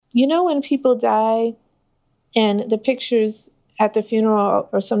You know, when people die and the pictures at the funeral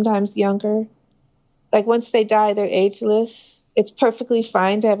are sometimes younger, like once they die, they're ageless. It's perfectly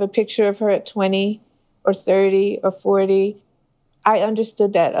fine to have a picture of her at 20 or 30 or 40. I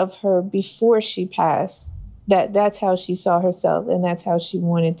understood that of her before she passed, that's how she saw herself and that's how she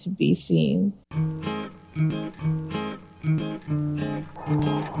wanted to be seen.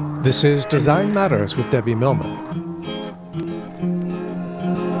 This is Design Matters with Debbie Millman.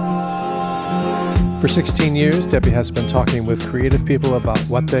 For 16 years, Debbie has been talking with creative people about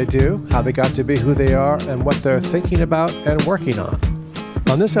what they do, how they got to be who they are, and what they're thinking about and working on.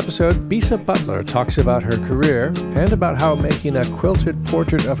 On this episode, Bisa Butler talks about her career and about how making a quilted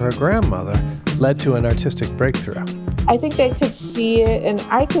portrait of her grandmother led to an artistic breakthrough. I think they could see it, and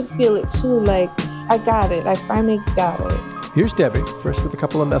I could feel it too, like, I got it. I finally got it. Here's Debbie, first with a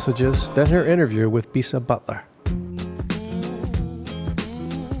couple of messages, then her interview with Bisa Butler.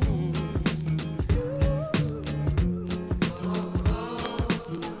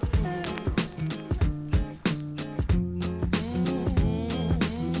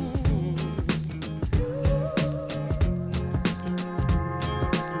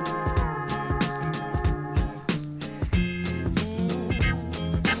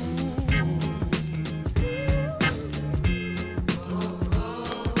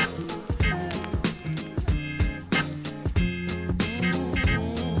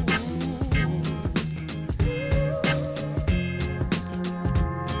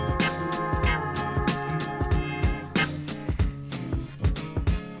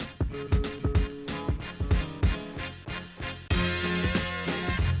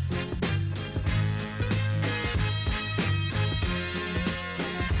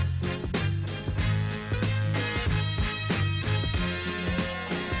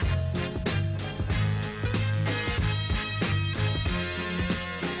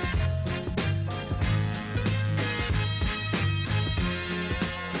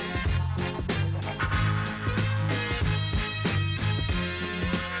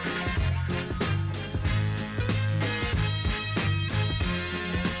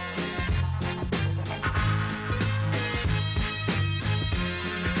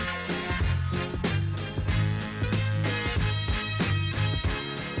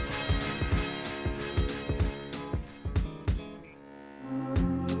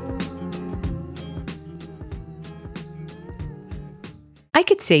 I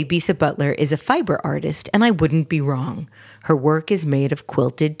could say Bisa Butler is a fiber artist, and I wouldn't be wrong. Her work is made of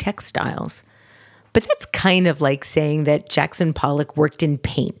quilted textiles. But that's kind of like saying that Jackson Pollock worked in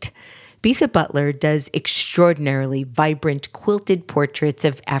paint. Bisa Butler does extraordinarily vibrant quilted portraits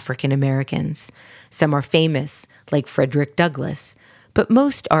of African Americans. Some are famous, like Frederick Douglass, but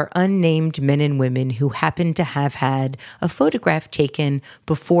most are unnamed men and women who happen to have had a photograph taken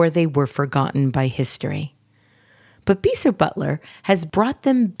before they were forgotten by history. But Bisa Butler has brought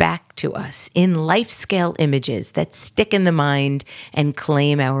them back to us in life-scale images that stick in the mind and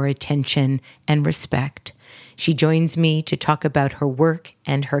claim our attention and respect. She joins me to talk about her work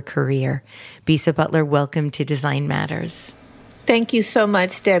and her career. Bisa Butler, welcome to Design Matters. Thank you so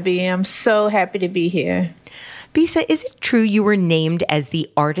much, Debbie. I'm so happy to be here. Bisa, is it true you were named as the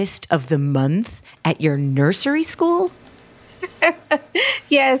Artist of the Month at your nursery school?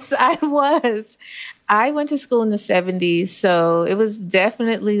 Yes, I was. I went to school in the 70s, so it was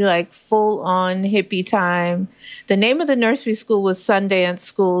definitely like full-on hippie time. The name of the nursery school was Sundance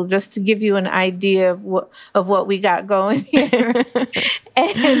School, just to give you an idea of what we got going here.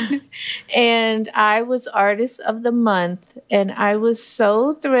 and I was Artist of the Month, and I was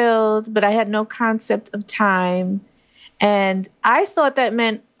so thrilled, but I had no concept of time. And I thought that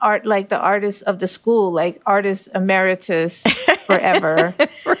meant art, like the artist of the school, like artist emeritus forever.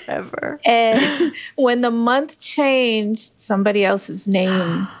 Forever. And when the month changed, somebody else's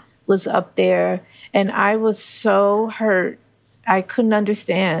name was up there. And I was so hurt. I couldn't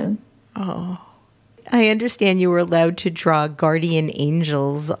understand. Oh. I understand you were allowed to draw guardian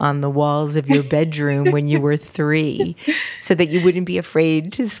angels on the walls of your bedroom when you were 3 so that you wouldn't be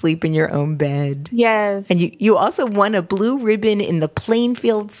afraid to sleep in your own bed. Yes. And you also won a blue ribbon in the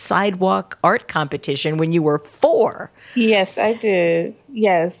Plainfield Sidewalk Art Competition when you were 4. Yes, I did.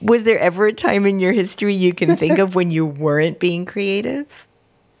 Yes. Was there ever a time in your history you can think of when you weren't being creative?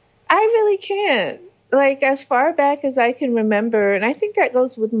 I really can't. Like, as far back as I can remember, and I think that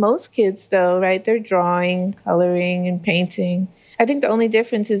goes with most kids, though, right? They're drawing, coloring, and painting. I think the only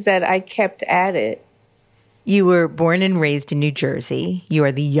difference is that I kept at it. You were born and raised in New Jersey. You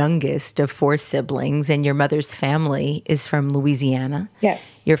are the youngest of 4 siblings, and your mother's family is from Louisiana.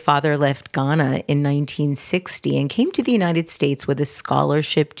 Yes. Your father left Ghana in 1960 and came to the United States with a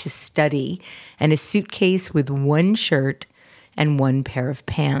scholarship to study and a suitcase with 1 shirt and 1 pair of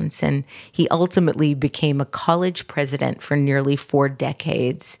pants. And he ultimately became a college president for nearly 4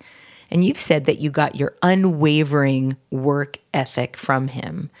 decades. And you've said that you got your unwavering work ethic from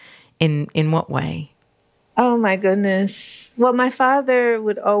him. In what way? Oh, my goodness. Well, my father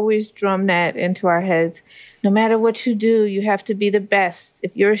would always drum that into our heads. No matter what you do, you have to be the best.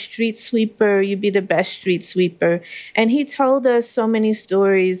 If you're a street sweeper, you be the best street sweeper. And he told us so many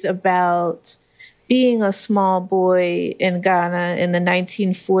stories about being a small boy in Ghana in the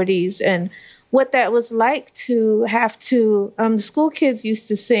 1940s and what that was like to have to, the school kids used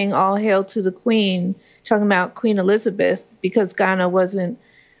to sing All Hail to the Queen, talking about Queen Elizabeth, because Ghana wasn't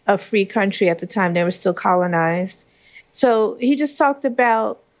a free country at the time. They were still colonized. So he just talked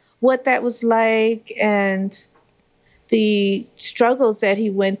about what that was like and the struggles that he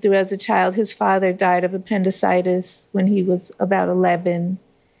went through as a child. His father died of appendicitis when he was about 11.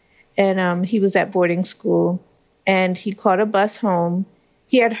 And he was at boarding school. And he caught a bus home.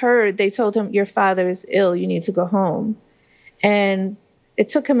 He had heard, they told him, your father is ill, you need to go home. And it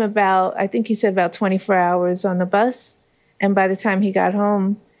took him about, I think he said about 24 hours on the bus. And by the time he got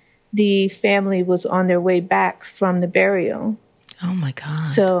home, the family was on their way back from the burial. Oh, my God.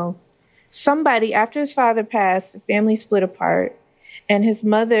 So somebody, after his father passed, the family split apart. And his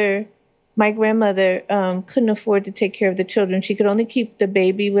mother, my grandmother, couldn't afford to take care of the children. She could only keep the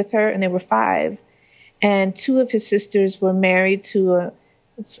baby with her, and they were 5. And 2 of his sisters were married to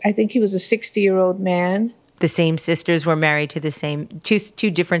I think he was a 60-year-old man. The same sisters were married to the same, two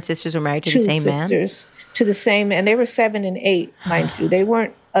different sisters were married to the same man? 2 sisters to the same man. They were 7 and 8, mind you. They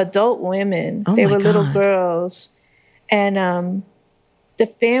weren't adult women. Oh, they my were little God. girls. And the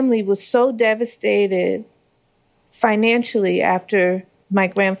family was so devastated financially after my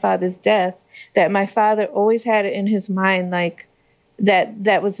grandfather's death that my father always had it in his mind like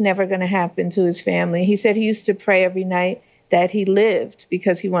that was never going to happen to his family. He said he used to pray every night that he lived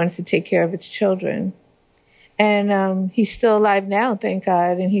because he wanted to take care of his children. And he's still alive now, thank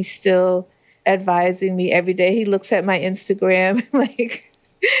God. And he's still advising me every day. He looks at my Instagram, like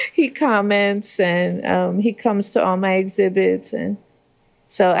he comments, and he comes to all my exhibits. And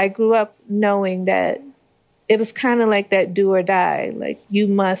so I grew up knowing that it was kind of like that do or die, like you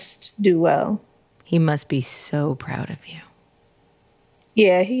must do well. He must be so proud of you.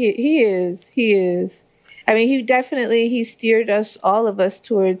 Yeah, he is. He is. I mean, he steered us, all of us,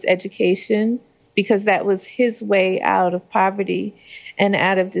 towards education because that was his way out of poverty and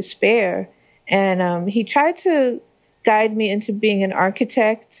out of despair. And he tried to guide me into being an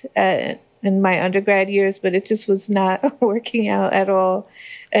architect in my undergrad years, but it just was not working out at all.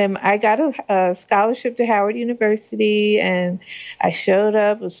 I got a scholarship to Howard University, and I showed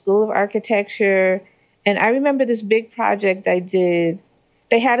up at School of Architecture. And I remember this big project I did.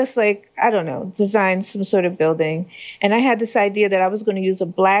 They had us design some sort of building. And I had this idea that I was going to use a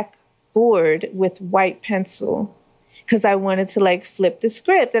black board with white pencil because I wanted to flip the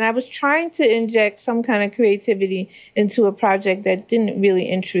script. And I was trying to inject some kind of creativity into a project that didn't really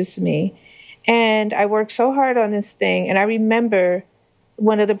interest me. And I worked so hard on this thing. And I remember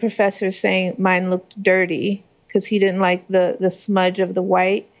one of the professors saying mine looked dirty because he didn't like the smudge of the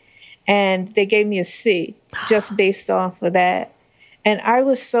white. And they gave me a C just based off of that. And I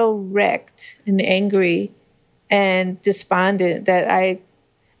was so wrecked and angry and despondent that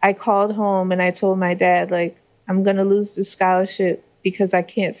I called home and I told my dad, I'm going to lose the scholarship because I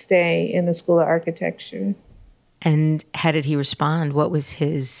can't stay in the School of Architecture. And how did he respond? What was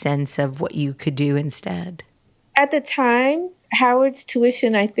his sense of what you could do instead? At the time, Howard's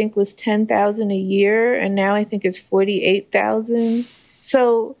tuition, I think, was $10,000 a year. And now I think it's $48,000.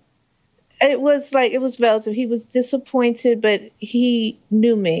 So it was relative. He was disappointed, but he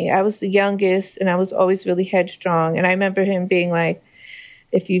knew me. I was the youngest, and I was always really headstrong. And I remember him being like,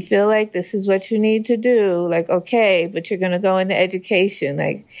 if you feel like this is what you need to do, okay, but you're going to go into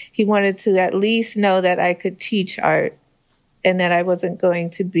education. He wanted to at least know that I could teach art and that I wasn't going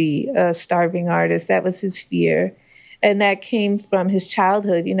to be a starving artist. That was his fear. And that came from his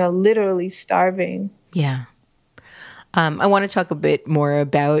childhood, literally starving. Yeah. I want to talk a bit more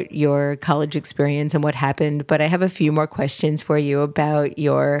about your college experience and what happened, but I have a few more questions for you about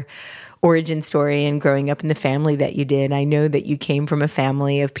your origin story and growing up in the family that you did. I know that you came from a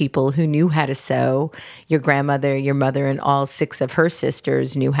family of people who knew how to sew. Your grandmother, your mother, and all 6 of her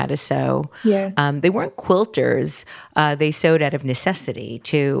sisters knew how to sew. Yeah. They weren't quilters. They sewed out of necessity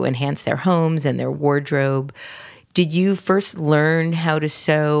to enhance their homes and their wardrobe. Did you first learn how to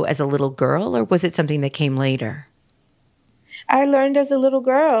sew as a little girl, or was it something that came later? I learned as a little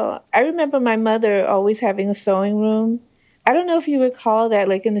girl. I remember my mother always having a sewing room. I don't know if you recall that,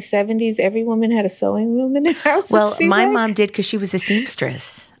 like in the 70s, every woman had a sewing room in their house. Well, my mom did because she was a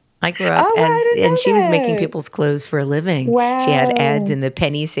seamstress. I grew up and she was making people's clothes for a living. Wow. She had ads in the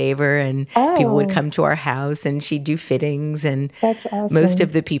Penny Saver, and people would come to our house and she'd do fittings. And that's awesome. Most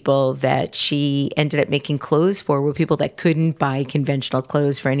of the people that she ended up making clothes for were people that couldn't buy conventional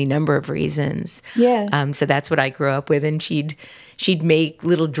clothes for any number of reasons. Yeah. So that's what I grew up with. And she'd make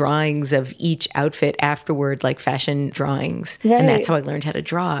little drawings of each outfit afterward, like fashion drawings. Right. And that's how I learned how to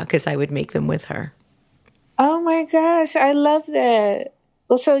draw, because I would make them with her. Oh my gosh, I love that.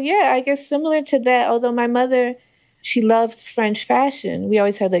 Well, so yeah, I guess similar to that, although my mother, she loved French fashion. We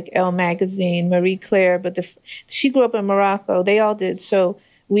always had like Elle magazine, Marie Claire, but she grew up in Morocco. They all did. So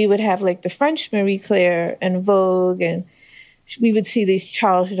we would have like the French Marie Claire and Vogue, and we would see these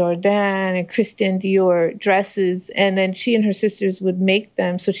Charles Jourdan and Christian Dior dresses. And then she and her sisters would make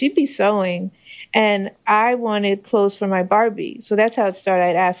them. So she'd be sewing. And I wanted clothes for my Barbie. So that's how it started.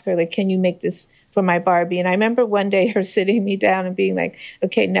 I'd ask her, like, can you make this for my Barbie? And I remember one day her sitting me down and being like,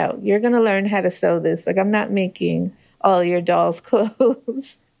 okay, no, you're going to learn how to sew this. Like, I'm not making all your doll's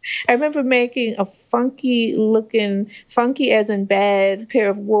clothes. I remember making a funky as in bad, pair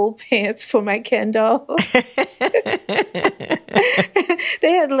of wool pants for my Ken doll.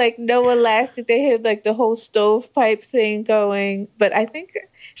 They had like no elastic. They had like the whole stovepipe thing going. But I think,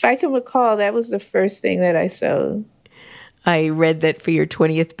 if I can recall, that was the first thing that I sewed. I read that for your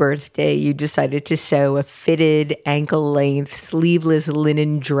 20th birthday, you decided to sew a fitted, ankle-length, sleeveless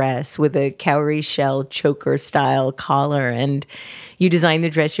linen dress with a cowrie shell choker-style collar. And you designed the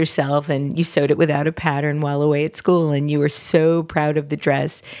dress yourself, and you sewed it without a pattern while away at school. And you were so proud of the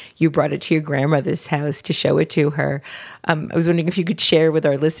dress, you brought it to your grandmother's house to show it to her. I was wondering if you could share with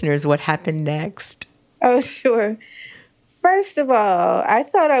our listeners what happened next. Oh, sure. First of all, I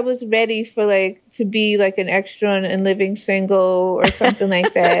thought I was ready for to be like an extra in Living Single or something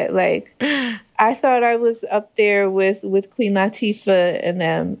like that. Like, I thought I was up there with Queen Latifah and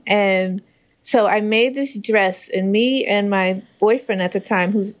them. And so I made this dress, and me and my boyfriend at the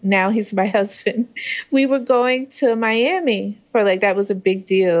time, he's my husband, we were going to Miami for that was a big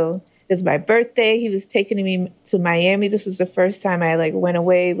deal. It was my birthday. He was taking me to Miami. This was the first time I went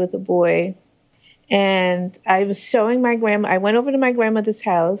away with a boy. And I was showing my grandma. I went over to my grandmother's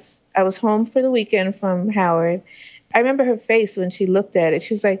house. I was home for the weekend from Howard. I remember her face when she looked at it.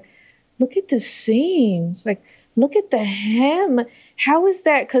 She was like, look at the seams. Look at the hem. How is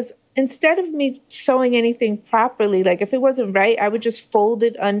that? Because instead of me sewing anything properly, if it wasn't right, I would just fold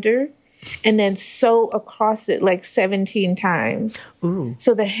it under and then sew across it 17 times. Ooh.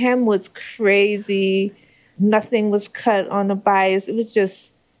 So the hem was crazy. Nothing was cut on the bias.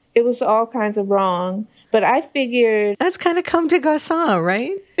 It was all kinds of wrong. But I figured... That's kind of comme des garçons,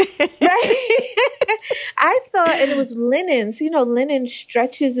 right? Right? I thought, and it was linen. So, linen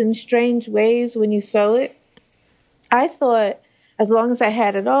stretches in strange ways when you sew it. I thought as long as I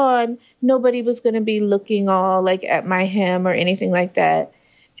had it on, nobody was going to be looking all at my hem or anything like that.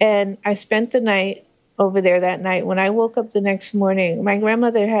 And I spent the night over there that night. When I woke up the next morning, my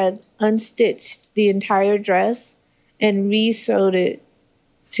grandmother had unstitched the entire dress and re-sewed it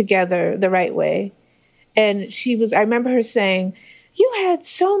together the right way. And I remember her saying, you had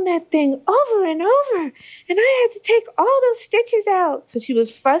sewn that thing over and over, and I had to take all those stitches out. So she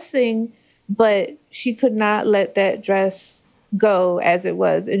was fussing, but she could not let that dress go as it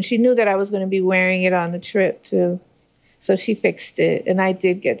was. And she knew that I was going to be wearing it on the trip too. So she fixed it, and I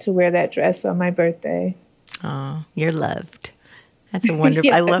did get to wear that dress on my birthday. Oh, you're loved. That's a wonderful,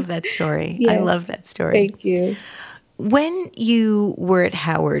 Yeah. I love that story. Yeah. I love that story. Thank you. When you were at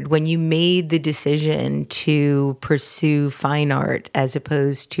Howard, when you made the decision to pursue fine art as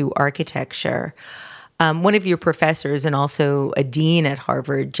opposed to architecture, one of your professors and also a dean at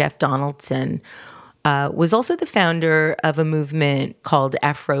Harvard, Jeff Donaldson, was also the founder of a movement called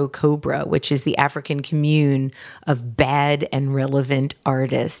Afro Cobra, which is the African commune of bad and relevant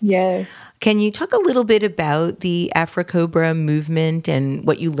artists. Yes. Can you talk a little bit about the Afro Cobra movement and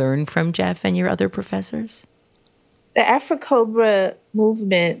what you learned from Jeff and your other professors? The Afro Cobra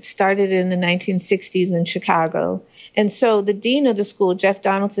movement started in the 1960s in Chicago. And so the dean of the school, Jeff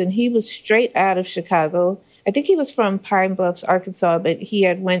Donaldson, he was straight out of Chicago, I think he was from Pine Bluffs, Arkansas, but he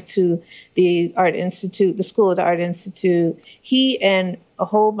had went to the Art Institute, the School of the Art Institute. He and a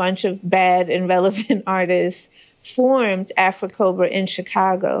whole bunch of bad and relevant artists formed Afrocobra in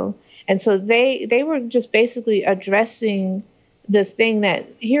Chicago. And so they were just basically addressing the thing that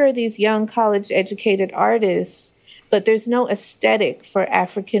here are these young college-educated artists, but there's no aesthetic for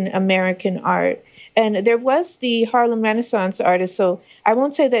African American art. And there was the Harlem Renaissance artists, so I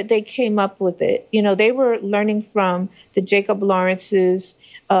won't say that they came up with it. You know, they were learning from the Jacob Lawrences,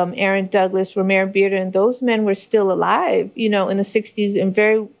 Aaron Douglas, Romare Bearden, and those men were still alive, you know, in the 60s and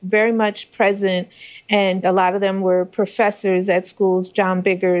very, very much present. And a lot of them were professors at schools. John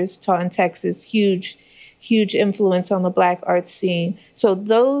Biggers taught in Texas, huge influence on the Black art scene. So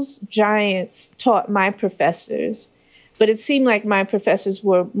those giants taught my professors. But it seemed like my professors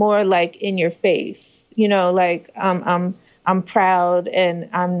were more like in your face, you know, like I'm proud and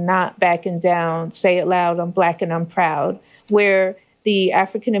I'm not backing down. Say it loud, I'm Black and I'm proud. Where the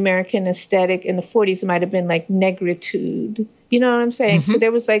African American aesthetic in the 40s might have been like negritude. You know what I'm saying? Mm-hmm. So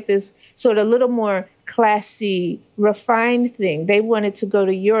there was like this sort of little more classy, refined thing. They wanted to go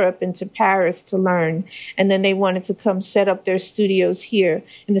to Europe and to Paris to learn. And then they wanted to come set up their studios here.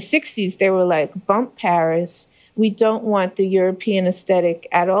 In the 60s, they were like, bump Paris. We don't want the European aesthetic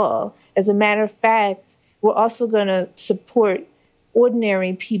at all. As a matter of fact, we're also going to support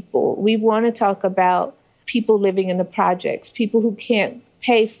ordinary people. We want to talk about people living in the projects, people who can't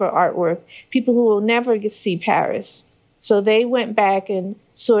pay for artwork, people who will never see Paris. So they went back and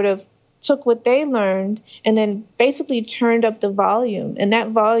sort of took what they learned and then basically turned up the volume. And that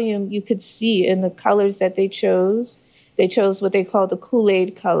volume you could see in the colors that they chose. They chose what they call the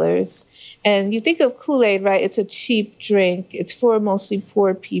Kool-Aid colors. And you think of Kool-Aid, right? It's a cheap drink. It's for mostly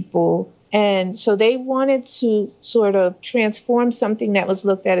poor people. And so they wanted to sort of transform something that was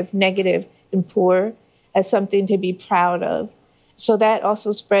looked at as negative and poor as something to be proud of. So that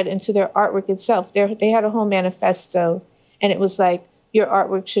also spread into their artwork itself. They had a whole manifesto, and it was like, your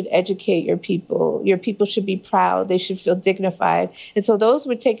artwork should educate your people. Your people should be proud. They should feel dignified. And so those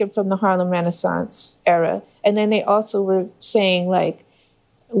were taken from the Harlem Renaissance era. And then they also were saying, like,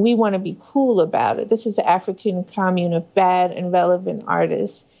 we want to be cool about it. This is an African commune of bad and relevant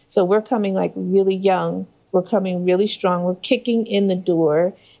artists. So we're coming like really young. We're coming really strong. We're kicking in the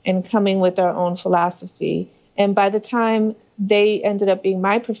door and coming with our own philosophy. And by the time they ended up being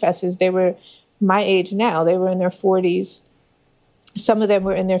my professors, they were my age now. They were in their 40s. Some of them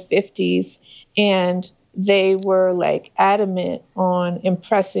were in their 50s. And they were like adamant on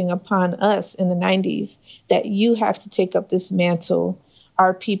impressing upon us in the 90s that you have to take up this mantle.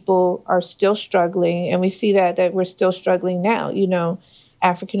 Our people are still struggling, and we see that we're still struggling now. You know,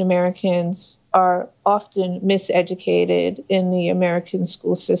 African Americans are often miseducated in the American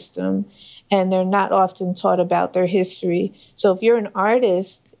school system, and they're not often taught about their history. So if you're an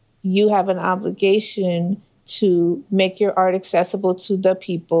artist, you have an obligation to make your art accessible to the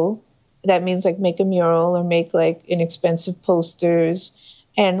people. That means like make a mural or make like inexpensive posters.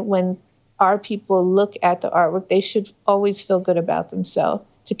 And when our people look at the artwork, they should always feel good about themselves.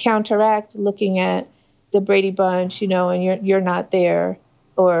 To counteract looking at the Brady Bunch, you know, and you're not there,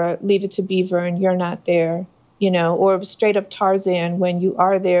 or Leave It to Beaver and you're not there, you know, or straight up Tarzan when you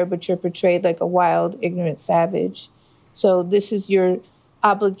are there, but you're portrayed like a wild, ignorant savage. So this is your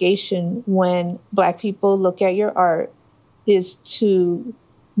obligation when Black people look at your art, is to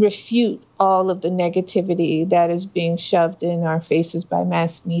refute all of the negativity that is being shoved in our faces by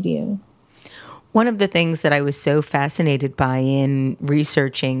mass media. One of the things that I was so fascinated by in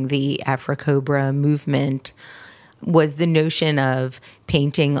researching the Afrocobra movement was the notion of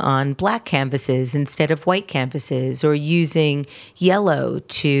painting on Black canvases instead of white canvases, or using yellow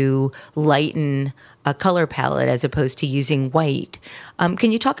to lighten a color palette as opposed to using white.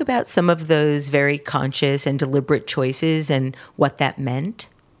 Can you talk about some of those very conscious and deliberate choices and what that meant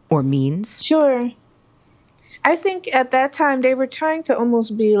or means? Sure. I think at that time they were trying to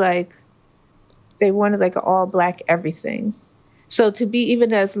almost be like, they wanted like an all Black everything. So to be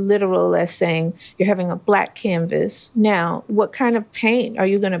even as literal as saying you're having a Black canvas. Now, what kind of paint are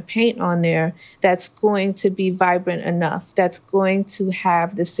you going to paint on there that's going to be vibrant enough, that's going to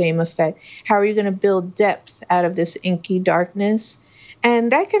have the same effect? How are you going to build depth out of this inky darkness?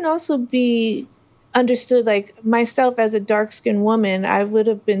 And that can also be understood, like myself as a dark-skinned woman, I would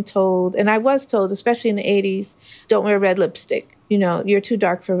have been told, and I was told, especially in the 80s, don't wear red lipstick. You know, you're too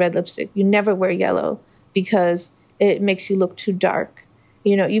dark for red lipstick. You never wear yellow because it makes you look too dark.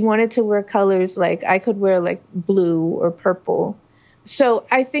 You know, you wanted to wear colors like I could wear like blue or purple. So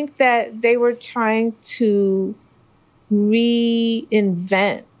I think that they were trying to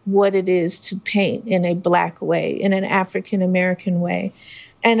reinvent what it is to paint in a Black way, in an African American way.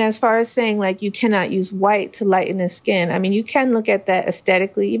 And as far as saying, like, you cannot use white to lighten the skin, I mean, you can look at that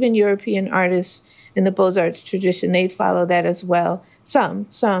aesthetically. Even European artists in the Beaux-Arts tradition, they follow that as well.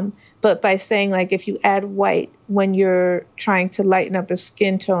 Some. But by saying, like, if you add white when you're trying to lighten up a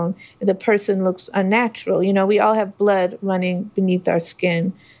skin tone, the person looks unnatural. You know, we all have blood running beneath our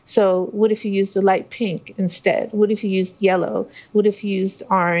skin. So what if you used the light pink instead? What if you used yellow? What if you used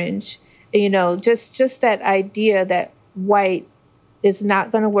orange? You know, just that idea that white is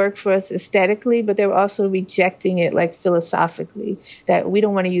not going to work for us aesthetically, but they're also rejecting it, like, philosophically, that we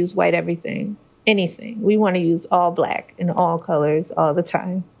don't want to use white anything. We want to use all Black and all colors all the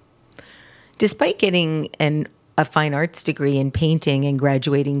time. Despite getting a fine arts degree in painting and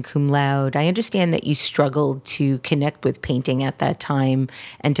graduating cum laude, I understand that you struggled to connect with painting at that time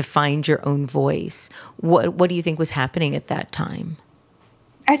and to find your own voice. What do you think was happening at that time?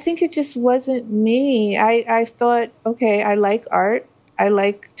 I think it just wasn't me. I thought, okay, I like art. I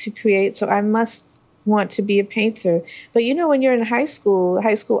like to create, so I must want to be a painter. But you know, when you're in high school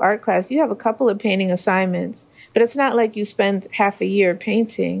art class, you have a couple of painting assignments, but it's not like you spend half a year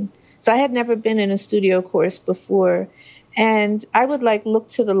painting. So I had never been in a studio course before. And I would, like, look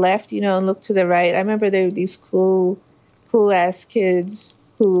to the left, you know, and look to the right. I remember there were these cool ass kids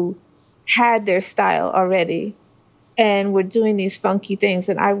who had their style already and were doing these funky things.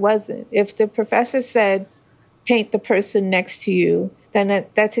 And I wasn't. If the professor said, paint the person next to you, then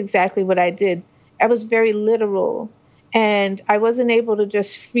that's exactly what I did. I was very literal. And I wasn't able to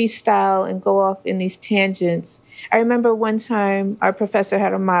just freestyle and go off in these tangents. I remember one time our professor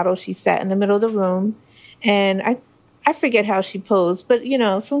had a model. She sat in the middle of the room, and I forget how she posed, but, you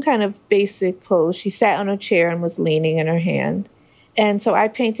know, some kind of basic pose. She sat on a chair and was leaning in her hand. And so I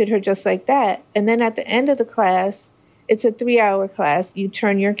painted her just like that. And then at the end of the class, it's a 3-hour class. You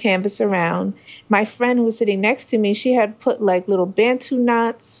turn your canvas around. My friend who was sitting next to me, she had put, like, little Bantu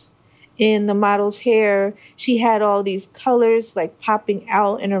knots in the model's hair. She had all these colors, like, popping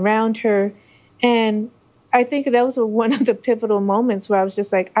out and around her. And I think that was one of the pivotal moments where I was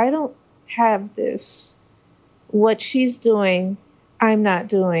just like, I don't have this. What she's doing, I'm not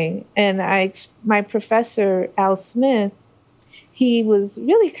doing. And my professor, Al Smith, he was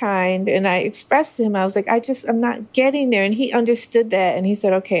really kind, and I expressed to him, I was like, I'm not getting there. And he understood that. And he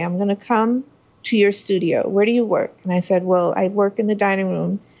said, okay, I'm going to come to your studio. Where do you work? And I said, well, I work in the dining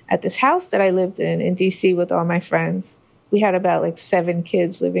room at this house that I lived in DC with all my friends. We had about, like, 7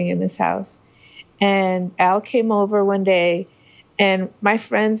 kids living in this house. And Al came over one day, and my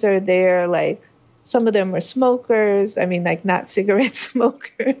friends are there, like, some of them were smokers. I mean, like, not cigarette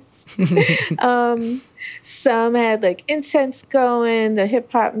smokers. Some had, like, incense going. The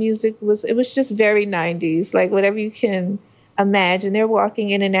hip hop music was just very 90s, like, whatever you can imagine. They're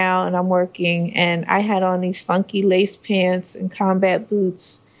walking in and out, and I'm working, and I had on these funky lace pants and combat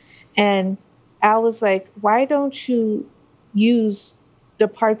boots. And Al was like, why don't you use the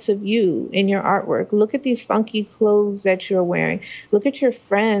parts of you in your artwork? Look at these funky clothes that you're wearing. Look at your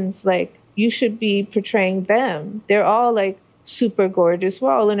friends. Like, you should be portraying them. They're all, like, super gorgeous.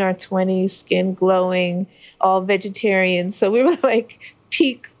 We're all in our 20s, skin glowing, all vegetarian. So we were, like,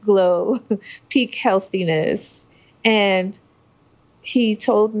 peak glow, peak healthiness. And he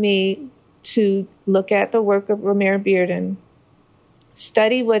told me to look at the work of Romare Bearden,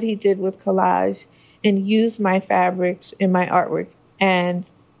 study what he did with collage, and use my fabrics in my artwork. And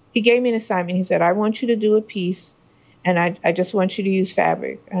he gave me an assignment. He said, I want you to do a piece, and I just want you to use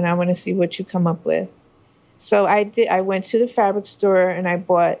fabric, and I want to see what you come up with. So I did. I went to the fabric store, and I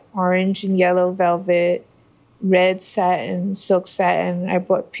bought orange and yellow velvet, red satin, silk satin. I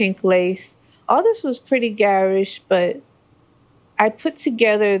bought pink lace. All this was pretty garish, but I put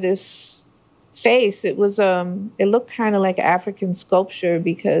together this face. It was it looked kind of like African sculpture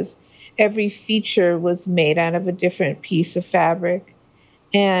because every feature was made out of a different piece of fabric.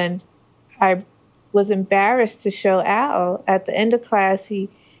 And I was embarrassed to show Al. At the end of class, he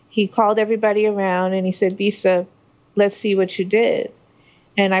called everybody around and he said, Bisa, let's see what you did.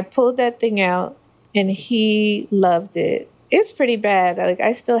 And I pulled that thing out, and he loved it. It's pretty bad. Like,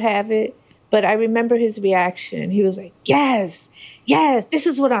 I still have it, but I remember his reaction. He was like, yes, this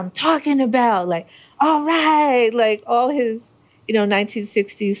is what I'm talking about. Like, all right. Like, all his,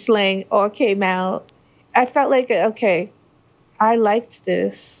 1960s slang all came out. I felt like, okay, I liked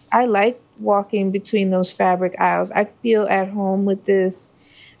this. I liked walking between those fabric aisles. I feel at home with this.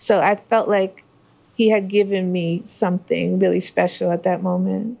 So I felt like he had given me something really special at that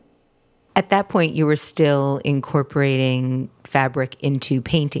moment. At that point, you were still incorporating fabric into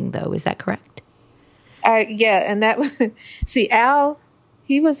painting, though. Is that correct? Yeah, and that was... See, Al,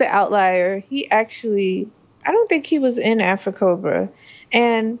 he was the outlier. He actually, I don't think he was in Afrocobra.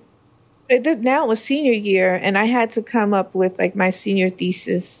 And now it was senior year, and I had to come up with like my senior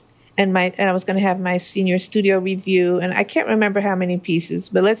thesis, and I was going to have my senior studio review, and I can't remember how many pieces,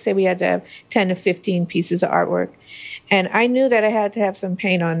 but let's say we had to have 10 to 15 pieces of artwork. And I knew that I had to have some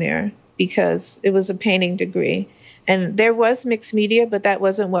paint on there because it was a painting degree. And there was mixed media, but that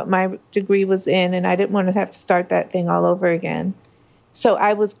wasn't what my degree was in, and I didn't want to have to start that thing all over again. So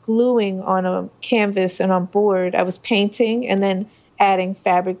I was gluing on a canvas and on board. I was painting and then adding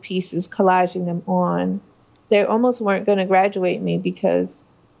fabric pieces, collaging them on. They almost weren't going to graduate me because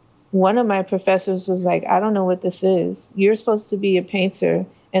one of my professors was like, I don't know what this is. You're supposed to be a painter,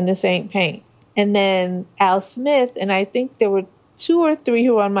 and this ain't paint. And then Al Smith, and I think there were 2 or 3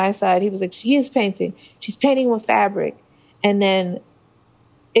 who were on my side, he was like, she is painting. She's painting with fabric. And then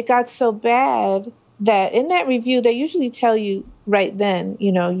it got so bad that in that review, they usually tell you right then,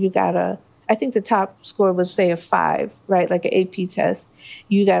 you know, you gotta, I think the top score was, say, a 5, right? Like an AP test.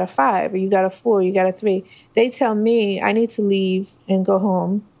 You got a 5, or you got a 4, you got a 3. They tell me I need to leave and go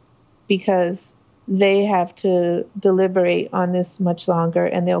home because they have to deliberate on this much longer,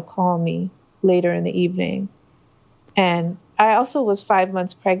 and they'll call me later in the evening. And I also was 5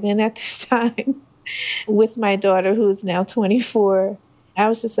 months pregnant at this time with my daughter, who is now 24. I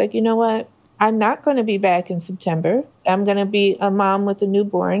was just like, you know what? I'm not going to be back in September. I'm going to be a mom with a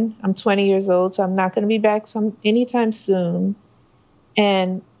newborn. I'm 20 years old, so I'm not going to be back anytime soon.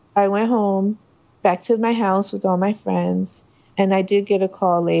 And I went home, back to my house with all my friends, and I did get a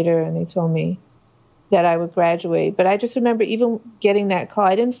call later, and they told me that I would graduate. But I just remember even getting that call,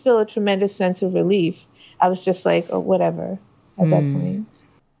 I didn't feel a tremendous sense of relief. I was just like, oh, whatever at that point.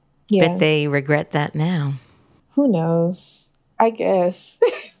 Yeah. But they regret that now. Who knows? I guess.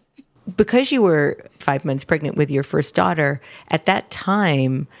 Because you were 5 months pregnant with your first daughter, at that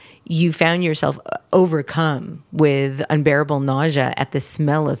time, you found yourself overcome with unbearable nausea at the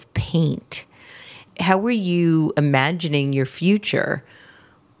smell of paint. How were you imagining your future,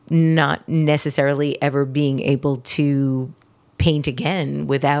 not necessarily ever being able to paint again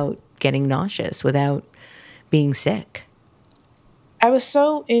without getting nauseous, without being sick? I was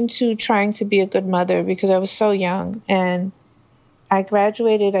so into trying to be a good mother because I was so young, and I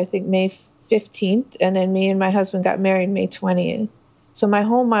graduated, I think, May 15th, and then me and my husband got married May 20th. So my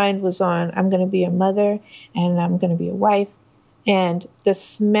whole mind was on, I'm going to be a mother, and I'm going to be a wife. And the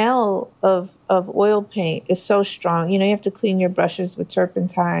smell of oil paint is so strong. You know, you have to clean your brushes with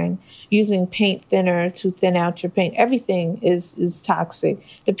turpentine, using paint thinner to thin out your paint. Everything is toxic.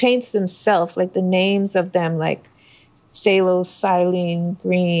 The paints themselves, like the names of them, like phthalocylene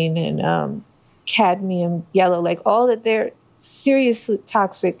green and cadmium yellow, like all that, they're seriously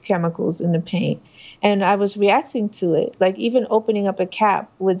toxic chemicals in the paint. And I was reacting to it. Like even opening up a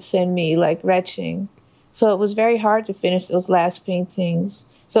cap would send me like retching. So it was very hard to finish those last paintings.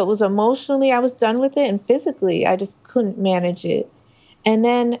 So it was emotionally, I was done with it, and physically, I just couldn't manage it. And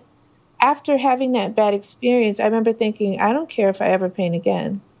then after having that bad experience, I remember thinking, I don't care if I ever paint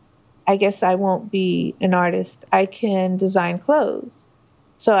again. I guess I won't be an artist. I can design clothes.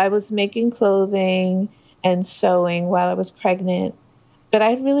 So I was making clothing and sewing while I was pregnant. But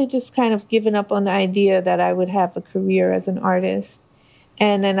I really just kind of given up on the idea that I would have a career as an artist.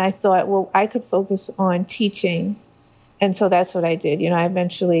 And then I thought, well, I could focus on teaching. And so that's what I did. You know, I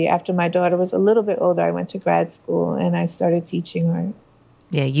eventually, after my daughter was a little bit older, I went to grad school and I started teaching art.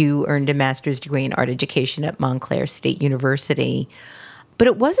 Yeah, you earned a master's degree in art education at Montclair State University. But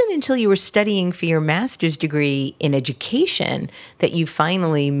it wasn't until you were studying for your master's degree in education that you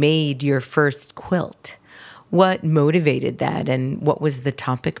finally made your first quilt. What motivated that, and what was the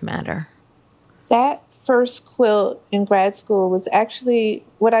topic matter? That first quilt in grad school was actually,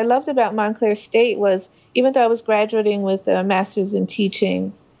 what I loved about Montclair State was, even though I was graduating with a master's in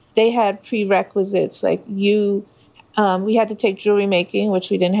teaching, they had prerequisites. Like we had to take jewelry making, which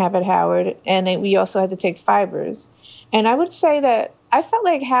we didn't have at Howard, and then we also had to take fibers. And I would say that I felt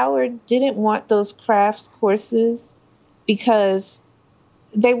like Howard didn't want those crafts courses because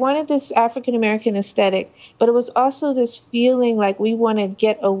they wanted this African-American aesthetic, but it was also this feeling like we want to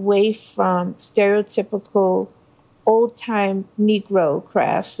get away from stereotypical old-time Negro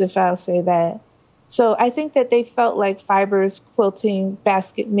crafts, if I'll say that. So I think that they felt like fibers, quilting,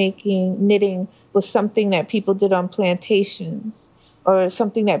 basket making, knitting was something that people did on plantations or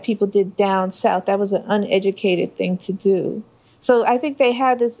something that people did down south. That was an uneducated thing to do. So I think they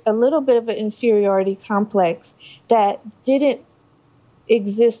had a little bit of an inferiority complex that didn't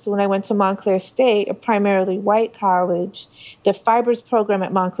exist when I went to Montclair State, a primarily white college. The fibers program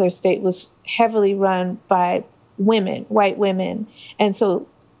at Montclair State was heavily run by women, white women. And so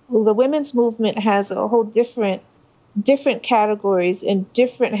the women's movement has a whole different categories and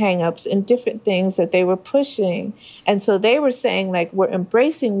different hangups and different things that they were pushing. And so they were saying, like, we're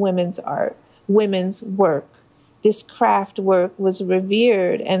embracing women's art, women's work. This craft work was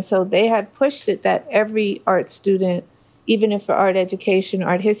revered. And so they had pushed it that every art student, even if for art education,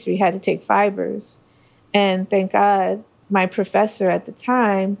 art history, had to take fibers. And thank God, my professor at the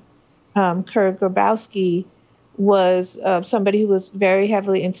time, Kurt Grabowski, was somebody who was very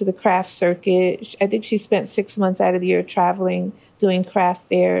heavily into the craft circuit. I think she spent 6 months out of the year traveling, doing craft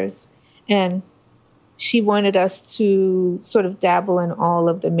fairs. And she wanted us to sort of dabble in all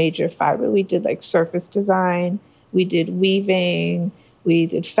of the major fiber. We did like surface design, we did weaving, we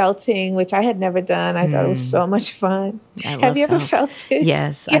did felting, which I had never done. I thought it was so much fun. Have you ever felted?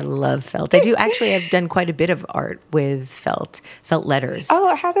 Yes, yeah. I love felt. I do. Actually, I've done quite a bit of art with felt letters.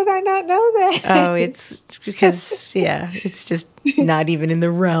 Oh, how did I not know that? Oh, it's because, it's just not even in the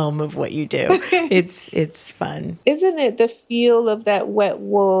realm of what you do. It's fun. Isn't it the feel of that wet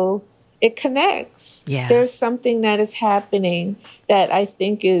wool? It connects. Yeah. There's something that is happening that I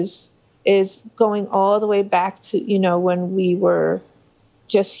think is going all the way back to, when we were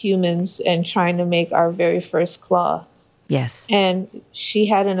just humans and trying to make our very first cloths. Yes. And she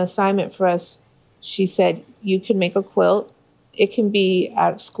had an assignment for us. She said, you can make a quilt. It can be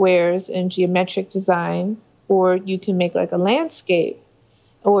out of squares and geometric design, or you can make like a landscape,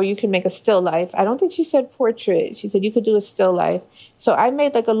 or you can make a still life. I don't think she said portrait. She said you could do a still life. So I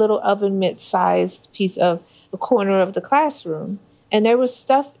made like a little oven mitt-sized piece of a corner of the classroom. And there was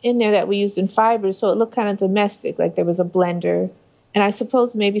stuff in there that we used in fibers, so it looked kind of domestic, like there was a blender. And I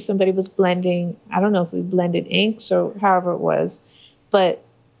suppose maybe somebody was blending, I don't know if we blended inks or however it was, but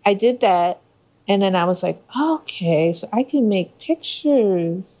I did that. And then I was like, okay, so I can make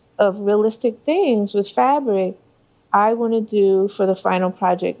pictures of realistic things with fabric. I want to do for the final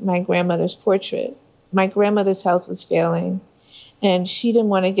project my grandmother's portrait. My grandmother's health was failing, and she didn't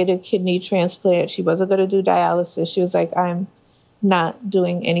want to get a kidney transplant. She wasn't going to do dialysis. She was like, I'm not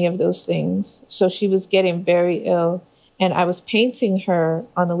doing any of those things. So she was getting very ill. And I was painting her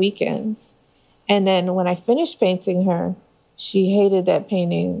on the weekends. And then when I finished painting her, she hated that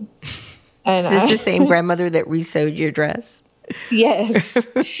painting. And Is this the same grandmother that resewed your dress? Yes.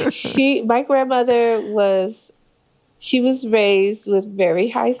 My grandmother was raised with very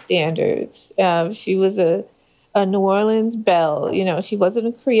high standards. She was a New Orleans belle. She wasn't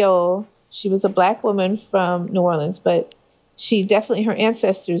a Creole. She was a Black woman from New Orleans, but her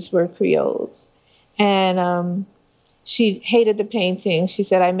ancestors were Creoles. And she hated the painting. She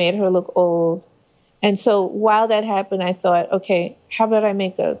said I made her look old. And so while that happened, I thought, okay, how about I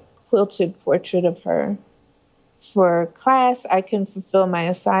make a quilted portrait of her? For class, I can fulfill my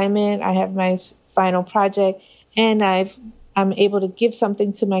assignment. I have my final project, and I'm able to give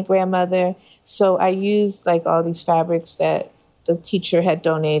something to my grandmother. So I used like all these fabrics that the teacher had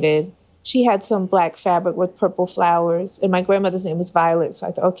donated. She had some black fabric with purple flowers, and my grandmother's name was Violet. So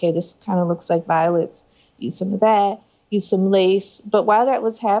I thought, okay, this kind of looks like violets. Use some of that, use some lace. But while that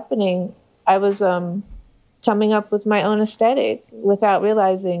was happening, I was coming up with my own aesthetic without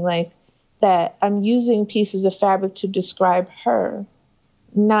realizing like that I'm using pieces of fabric to describe her,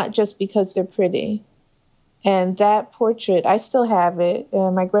 not just because they're pretty. And that portrait, I still have it.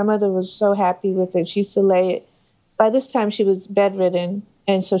 My grandmother was so happy with it. She used to lay it. By this time, she was bedridden,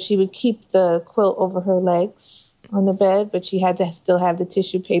 and so she would keep the quilt over her legs on the bed, but she had to still have the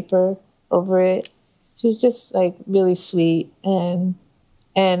tissue paper over it. She was just like really sweet, and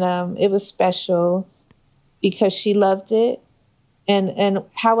it was special because she loved it. And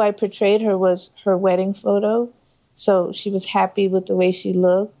how I portrayed her was her wedding photo. So she was happy with the way she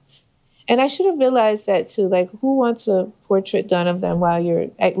looked. And I should have realized that too. Like, who wants a portrait done of them while you're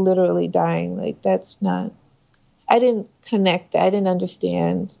literally dying? Like, that's not, I didn't connect that. I didn't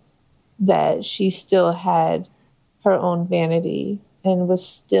understand that she still had her own vanity and was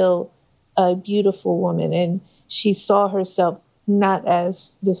still a beautiful woman. And she saw herself not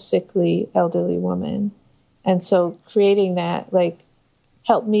as the sickly, elderly woman. And so creating that, like,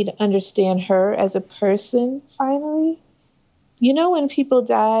 helped me to understand her as a person, finally. You know, when people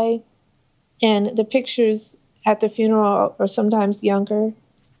die and the pictures at the funeral are sometimes younger?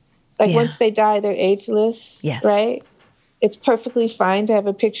 Like, once they die, they're ageless, right? It's perfectly fine to have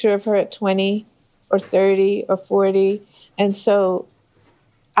a picture of her at 20 or 30 or 40. And so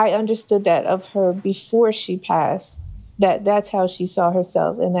I understood that of her before she passed, that's how she saw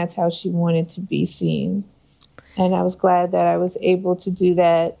herself and that's how she wanted to be seen. And I was glad that I was able to do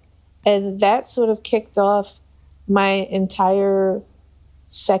that. And that sort of kicked off my entire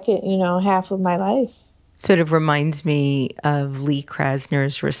second, half of my life. Sort of reminds me of Lee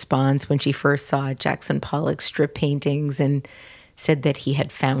Krasner's response when she first saw Jackson Pollock's strip paintings and said that he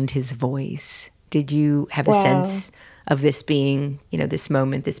had found his voice. Did you have a sense of this being, this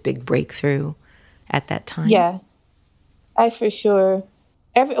moment, this big breakthrough at that time? Yeah, I for sure.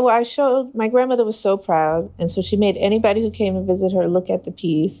 My grandmother was so proud. And so she made anybody who came to visit her look at the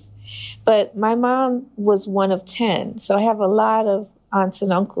piece. But my mom was one of 10. So I have a lot of aunts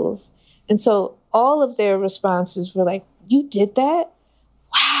and uncles. And so all of their responses were like, you did that?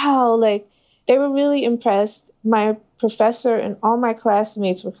 Wow. Like, they were really impressed. My professor and all my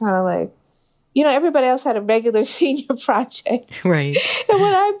classmates were kind of like, everybody else had a regular senior project. Right. And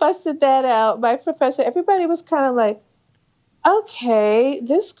when I busted that out, my professor, everybody was kind of like, okay,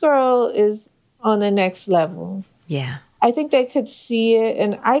 this girl is on the next level. Yeah. I think they could see it,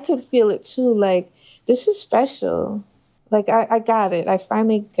 and I could feel it too. Like, this is special. Like, I got it. I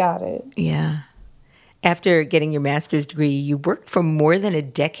finally got it. Yeah. After getting your master's degree, you worked for more than a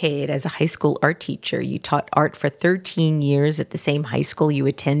decade as a high school art teacher. You taught art for 13 years at the same high school you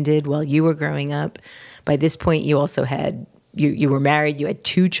attended while you were growing up. By this point, you also had, you were married, you had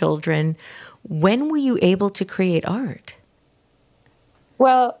 2 children. When were you able to create art?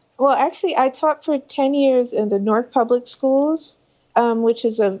 Well, actually, I taught for 10 years in the Newark Public Schools, which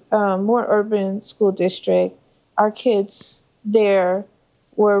is a more urban school district. Our kids there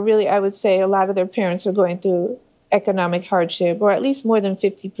were really, I would say, a lot of their parents are going through economic hardship, or at least more than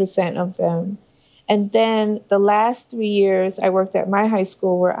 50% of them. And then the last 3 years, I worked at my high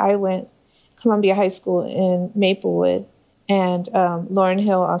school where I went, Columbia High School in Maplewood. And Lauryn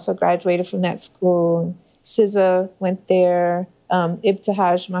Hill also graduated from that school. SZA went there.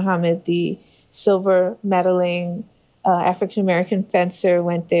 Ibtihaj Muhammad, the silver medaling African-American fencer,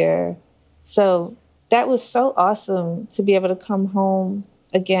 went there. So that was so awesome to be able to come home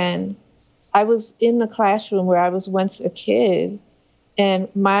again. I was in the classroom where I was once a kid, and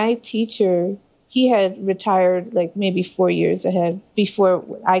my teacher, he had retired like maybe 4 years ahead before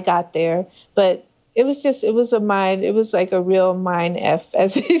I got there. But it was like a real mind F,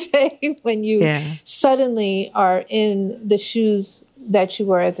 as they say, when you suddenly are in the shoes that you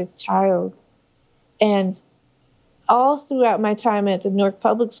were as a child. And all throughout my time at the Newark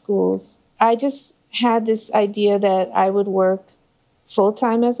Public Schools, I just had this idea that I would work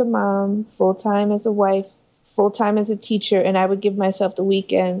full-time as a mom, full-time as a wife, full-time as a teacher, and I would give myself the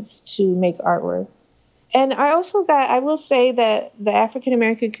weekends to make artwork. And I will say that the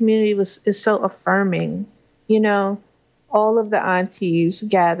African-American community is so affirming. All of the aunties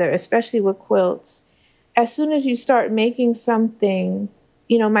gather, especially with quilts. As soon as you start making something,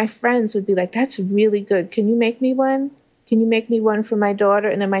 my friends would be like, that's really good. Can you make me one? Can you make me one for my daughter?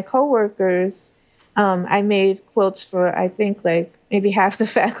 And then my coworkers, I made quilts for, I think, like maybe half the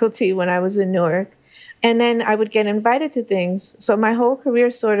faculty when I was in Newark. And then I would get invited to things. So my whole career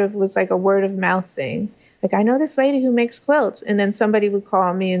sort of was like a word of mouth thing. Like, I know this lady who makes quilts. And then somebody would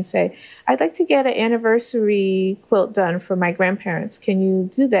call me and say, I'd like to get an anniversary quilt done for my grandparents. Can you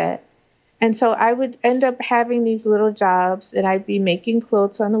do that? And so I would end up having these little jobs, and I'd be making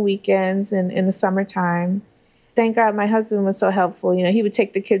quilts on the weekends and in the summertime. Thank God my husband was so helpful. He would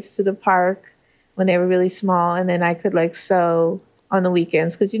take the kids to the park when they were really small, and then I could like sew on the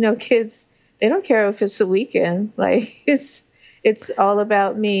weekends. Because, kids, they don't care if it's a weekend. Like, it's all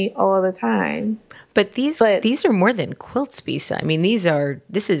about me all the time. But these are more than quilts, Bisa. I mean,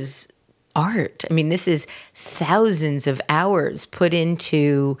 this is art. I mean, this is thousands of hours put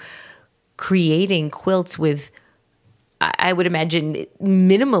into creating quilts with, I would imagine,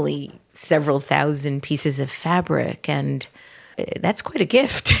 minimally several thousand pieces of fabric. And that's quite a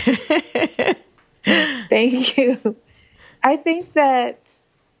gift. Thank you. I think that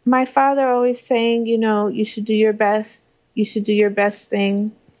my father always saying, you should do your best. You should do your best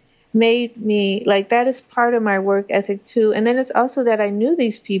thing, made me, like, that is part of my work ethic too. And then it's also that I knew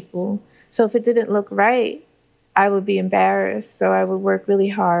these people. So if it didn't look right, I would be embarrassed. So I would work really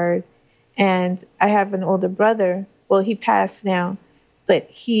hard. And I have an older brother. Well, he passed now, but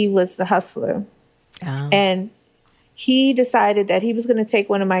he was the hustler. Oh. And he decided that he was going to take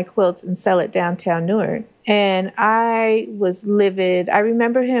one of my quilts and sell it downtown Newark. And I was livid. I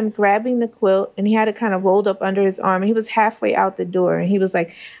remember him grabbing the quilt, and he had it kind of rolled up under his arm. And he was halfway out the door, and he was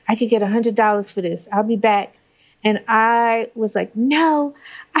like, I could get $100 for this. I'll be back. And I was like, no,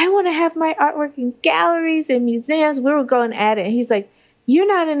 I want to have my artwork in galleries and museums. We were going at it. And he's like, you're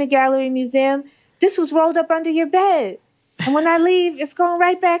not in a gallery museum. This was rolled up under your bed. And when I leave, it's going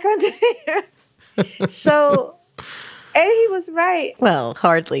right back under there. So... And he was right. Well,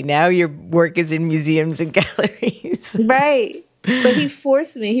 hardly. Now your work is in museums and galleries. Right. But he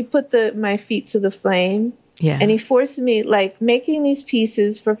forced me. He put my feet to the flame. Yeah. And he forced me, like, making these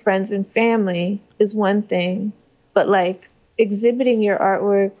pieces for friends and family is one thing, but like exhibiting your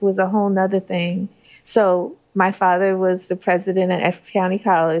artwork was a whole nother thing. So my father was the president at Essex County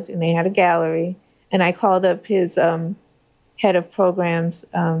College, and they had a gallery. And I called up his head of programs,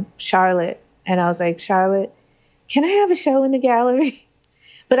 Charlotte, and I was like, Charlotte, can I have a show in the gallery?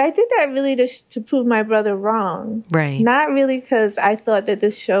 But I did that really to prove my brother wrong. Right. Not really because I thought that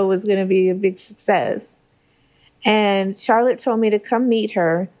this show was going to be a big success. And Charlotte told me to come meet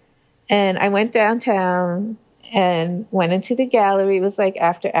her. And I went downtown and went into the gallery. It was like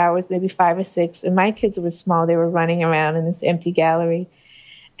after hours, maybe 5 or 6. And my kids were small. They were running around in this empty gallery.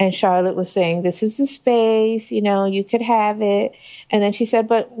 And Charlotte was saying, this is the space, you could have it. And then she said,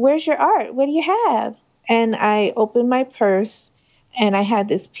 but where's your art? What do you have? And I opened my purse, and I had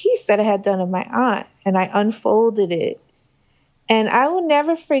this piece that I had done of my aunt, and I unfolded it. And I will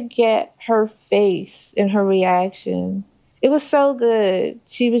never forget her face and her reaction. It was so good.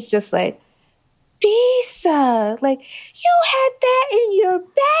 She was just like, Bisa, like, you had that in your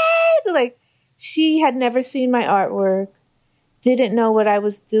bag? Like, she had never seen my artwork, didn't know what I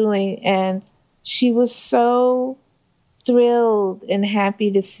was doing. And she was so thrilled and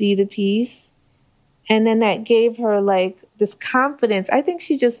happy to see the piece. And then that gave her like this confidence. I think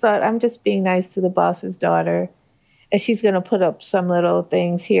she just thought, I'm just being nice to the boss's daughter, and she's going to put up some little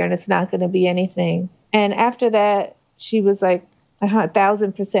things here and it's not going to be anything. And after that, she was like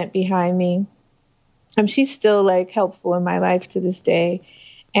 1,000% behind me. She's still like helpful in my life to this day.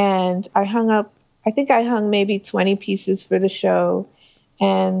 And I hung maybe 20 pieces for the show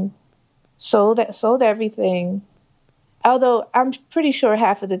and sold everything. Although I'm pretty sure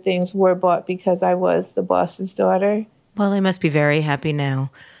half of the things were bought because I was the boss's daughter. Well, they must be very happy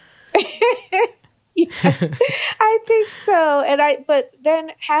now. Yeah, I think so. But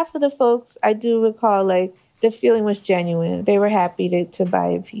then half of the folks, I do recall, like, the feeling was genuine. They were happy to buy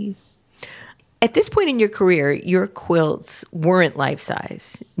a piece. At this point in your career, your quilts weren't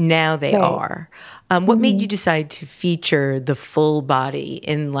life-size. Now they are. What made you decide to feature the full body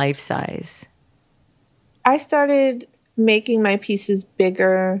in life-size? I started making my pieces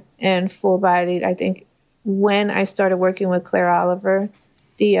bigger and full-bodied, I think, when I started working with Claire Oliver,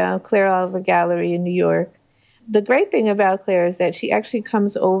 the Claire Oliver Gallery in New York. The great thing about Claire is that she actually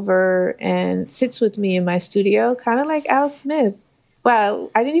comes over and sits with me in my studio, kind of like Al Smith. Wow,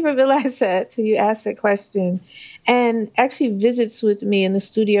 I didn't even realize that till you asked that question. And actually visits with me in the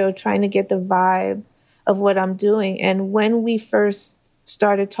studio trying to get the vibe of what I'm doing. And when we first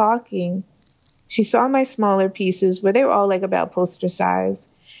started talking, she saw my smaller pieces where they were all like about poster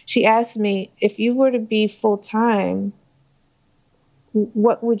size. She asked me, if you were to be full-time,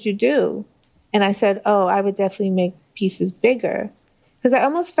 what would you do? And I said, I would definitely make pieces bigger. Because I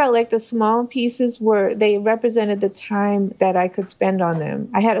almost felt like the small pieces they represented the time that I could spend on them.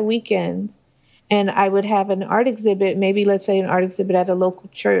 I had a weekend and I would have an art exhibit, maybe let's say an art exhibit at a local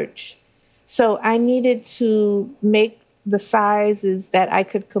church. So I needed to make the sizes that I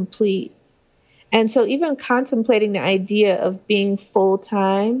could complete. And so even contemplating the idea of being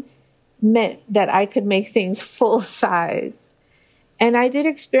full-time meant that I could make things full size. And I did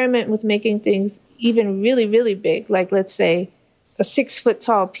experiment with making things even really, really big, like let's say a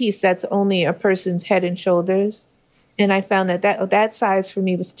 6-foot-tall piece that's only a person's head and shoulders. And I found that size for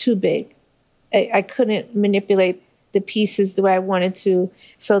me was too big. I couldn't manipulate the pieces the way I wanted to.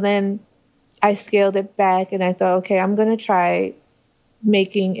 So then I scaled it back and I thought, okay, I'm going to try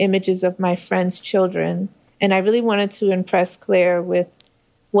making images of my friends' children. And I really wanted to impress Claire with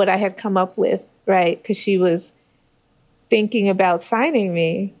what I had come up with, right? Because she was thinking about signing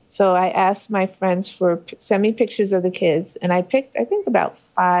me. So I asked my friends send me pictures of the kids. And I picked, I think, about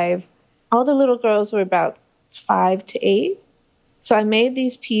 5. All the little girls were about 5 to 8. So I made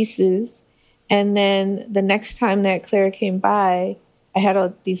these pieces. And then the next time that Claire came by, I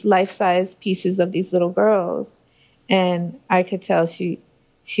had these life-size pieces of these little girls. And I could tell she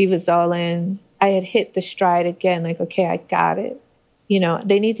was all in. I had hit the stride again, like, okay, I got it.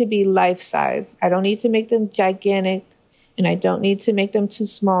 They need to be life-size. I don't need to make them gigantic. And I don't need to make them too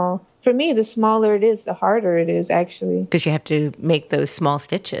small. For me, the smaller it is, the harder it is, actually. Because you have to make those small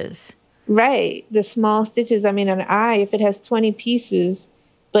stitches. Right. The small stitches. I mean, an eye, if it has 20 pieces,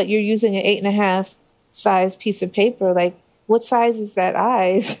 but you're using an 8.5 size piece of paper, like, what size is that eye?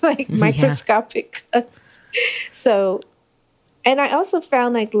 It's like microscopic cuts. So, and I also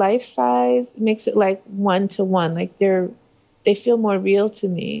found like life size makes it like 1-to-1. Like they feel more real to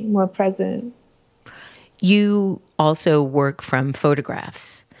me, more present. You also work from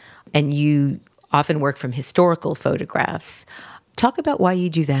photographs, and you often work from historical photographs. Talk about why you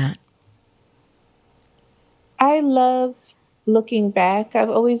do that. I love looking back. I've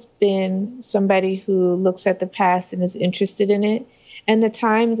always been somebody who looks at the past and is interested in it. And the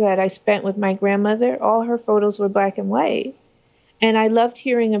time that I spent with my grandmother, all her photos were black and white. And I loved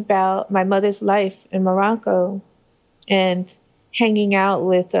hearing about my mother's life in Morocco and hanging out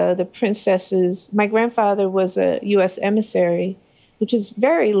with the princesses. My grandfather was a U.S. emissary, which is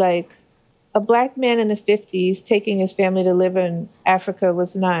very like a black man in the 50s taking his family to live in Africa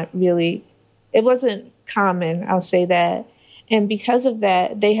was not really, it wasn't common, I'll say that. And because of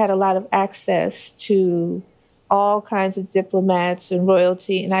that, they had a lot of access to all kinds of diplomats and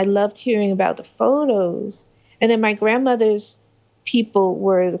royalty. And I loved hearing about the photos. And then my grandmother's people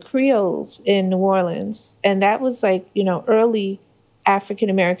were the Creoles in New Orleans. And that was like, early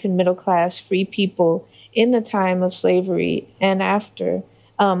African-American middle-class free people in the time of slavery and after.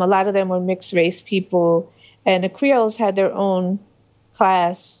 A lot of them were mixed race people. And the Creoles had their own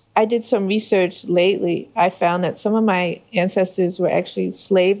class. I did some research lately. I found that some of my ancestors were actually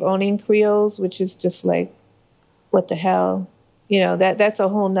slave-owning Creoles, which is just like, what the hell? That's a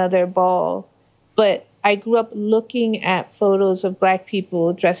whole nother ball. But I grew up looking at photos of Black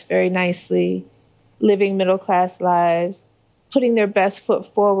people dressed very nicely, living middle-class lives, putting their best foot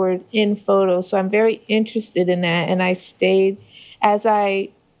forward in photos. So I'm very interested in that. And I stayed, as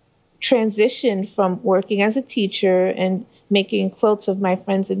I transitioned from working as a teacher and making quilts of my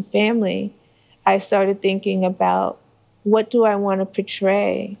friends and family, I started thinking about, what do I want to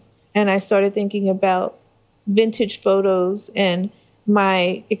portray? And I started thinking about vintage photos and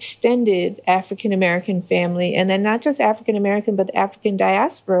my extended African-American family, and then not just African-American, but the African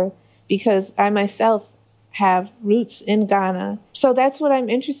diaspora, because I myself have roots in Ghana. So that's what I'm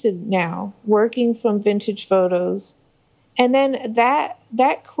interested in now, working from vintage photos. And then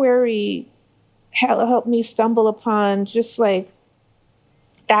that query helped me stumble upon just like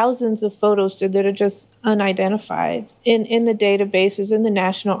thousands of photos that are just unidentified in the databases, in the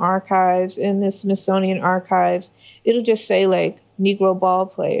National Archives, in the Smithsonian Archives. It'll just say like Negro ball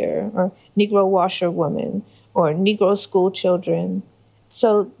player or Negro washerwoman or Negro school children.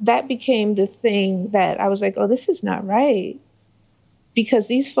 So that became the thing that I was like, oh, this is not right. Because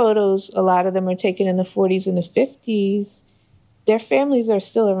these photos, a lot of them are taken in the 40s and the 50s. Their families are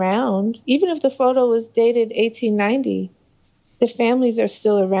still around. Even if the photo was dated 1890, the families are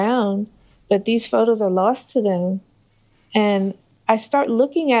still around, but these photos are lost to them. And I start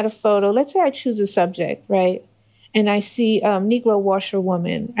looking at a photo. Let's say I choose a subject, right? And I see Negro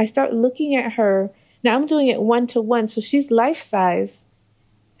washerwoman. I start looking at her. Now I'm doing it 1-to-1, so she's life-size.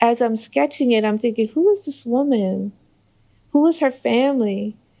 As I'm sketching it, I'm thinking, who is this woman? Who is her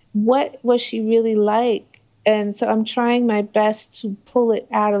family? What was she really like? And so I'm trying my best to pull it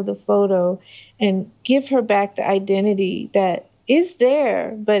out of the photo and give her back the identity that is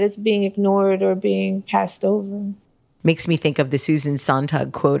there, but it's being ignored or being passed over. Makes me think of the Susan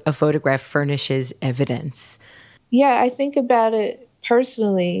Sontag quote, "A photograph furnishes evidence." Yeah, I think about it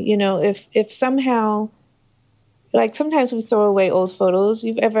personally. If somehow, like sometimes we throw away old photos.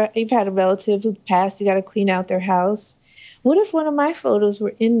 You've had a relative who passed, you got to clean out their house. What if one of my photos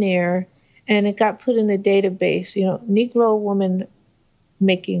were in there and it got put in the database, Negro woman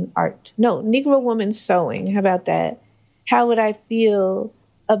making art. No, Negro woman sewing. How about that? How would I feel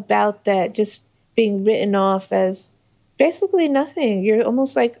about that just being written off as basically nothing? You're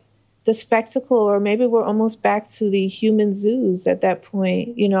almost like the spectacle, or maybe we're almost back to the human zoos at that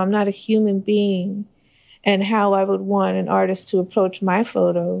point. I'm not a human being, and how I would want an artist to approach my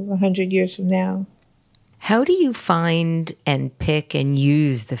photo 100 years from now. How do you find and pick and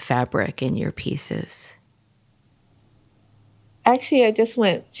use the fabric in your pieces? Actually, I just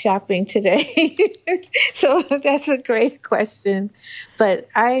went shopping today. So that's a great question. But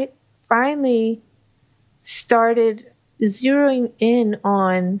I finally started zeroing in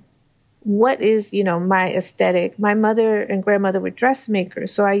on what is, my aesthetic. My mother and grandmother were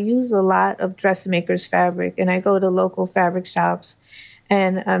dressmakers, so I use a lot of dressmakers fabric, and I go to local fabric shops.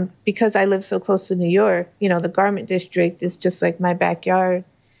 And because I live so close to New York, the garment district is just like my backyard.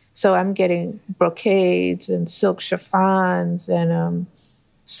 So I'm getting brocades and silk chiffons and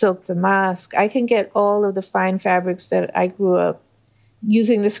silk damask. I can get all of the fine fabrics that I grew up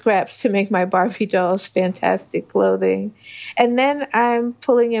using the scraps to make my Barbie dolls fantastic clothing. And then I'm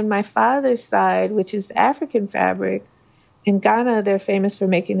pulling in my father's side, which is the African fabric. In Ghana, they're famous for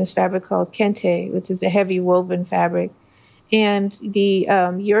making this fabric called kente, which is a heavy woven fabric. And the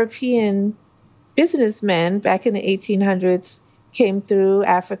European businessmen back in the 1800s came through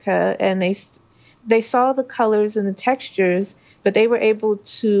Africa, and they saw the colors and the textures, but they were able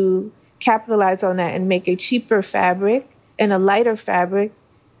to capitalize on that and make a cheaper fabric and a lighter fabric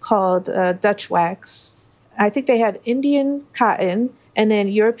called Dutch wax. I think they had Indian cotton and then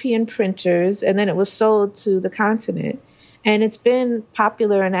European printers, and then it was sold to the continent. And it's been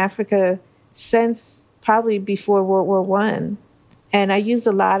popular in Africa since probably before World War I. And I use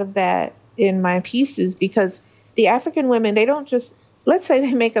a lot of that in my pieces because the African women, they don't just, let's say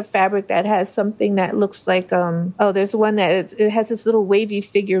they make a fabric that has something that looks like, there's one that it has this little wavy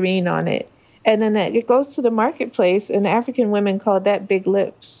figurine on it. And then it goes to the marketplace, and the African women call that big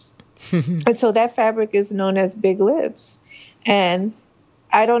lips. And so that fabric is known as big lips. And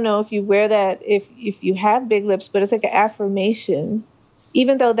I don't know if you wear that if you have big lips, but it's like an affirmation.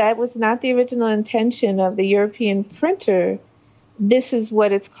 Even though that was not the original intention of the European printer, this is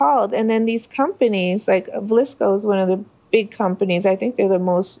what it's called. And then these companies, like Vlisco is one of the big companies, I think they're the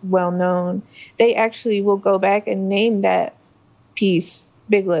most well-known, they actually will go back and name that piece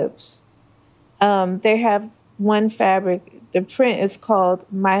Big Lips. They have one fabric, the print is called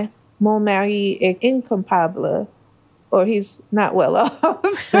Mon mari est incapable, or he's not well off.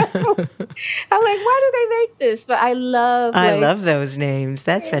 So I'm like, why do they make this? But I love those names.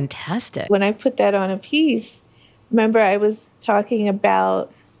 That's fantastic. When I put that on a piece, remember I was talking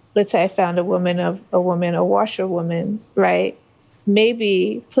about, let's say I found a washerwoman, right?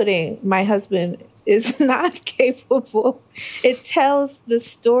 Maybe putting my husband is not capable. It tells the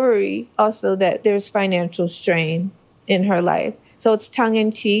story also that there's financial strain in her life. So it's tongue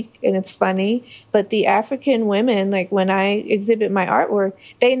in cheek and it's funny. But the African women, like when I exhibit my artwork,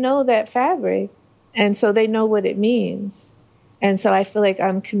 they know that fabric. And so they know what it means. And so I feel like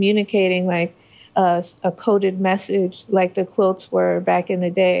I'm communicating like a coded message like the quilts were back in the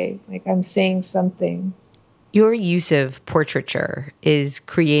day. Like I'm saying something. Your use of portraiture is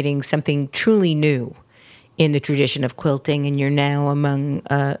creating something truly new in the tradition of quilting, and you're now among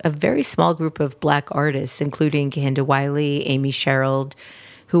a very small group of Black artists, including Kehinde Wiley, Amy Sherald,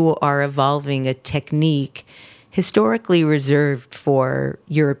 who are evolving a technique historically reserved for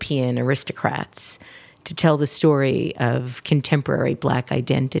European aristocrats to tell the story of contemporary Black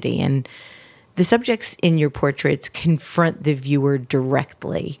identity. And the subjects in your portraits confront the viewer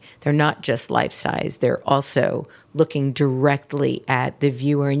directly. They're not just life-size. They're also looking directly at the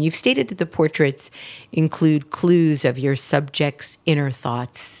viewer. And you've stated that the portraits include clues of your subjects' inner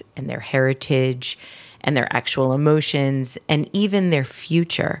thoughts and their heritage and their actual emotions and even their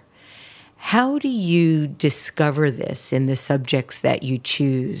future. How do you discover this in the subjects that you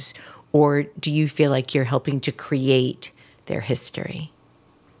choose? Or do you feel like you're helping to create their history?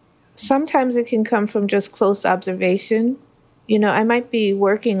 Sometimes it can come from just close observation. You know, I might be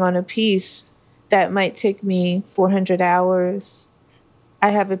working on a piece that might take me 400 hours. I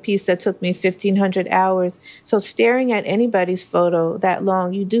have a piece that took me 1,500 hours. So staring at anybody's photo that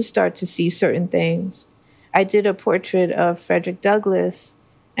long, you do start to see certain things. I did a portrait of Frederick Douglass,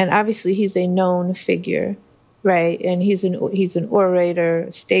 and obviously he's a known figure, right? And he's an orator,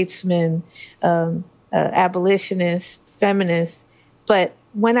 statesman, abolitionist, feminist. But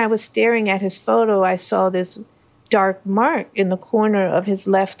when I was staring at his photo, I saw this dark mark in the corner of his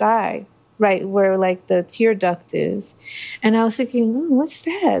left eye, right where like the tear duct is. And I was thinking, what's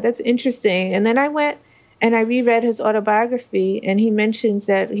that? That's interesting. And then I went and I reread his autobiography, and he mentions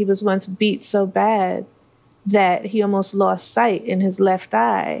that he was once beat so bad that he almost lost sight in his left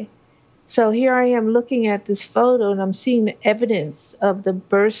eye. So here I am looking at this photo, and I'm seeing the evidence of the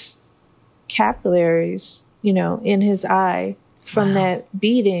burst capillaries, you know, in his eye from that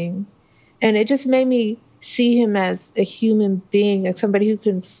beating. And it just made me see him as a human being, like somebody who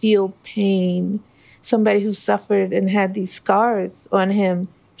can feel pain, somebody who suffered and had these scars on him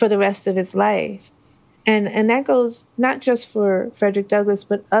for the rest of his life. And that goes not just for Frederick Douglass,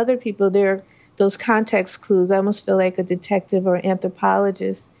 but other people. There are those context clues. I almost feel like a detective or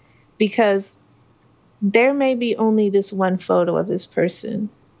anthropologist, because there may be only this one photo of this person.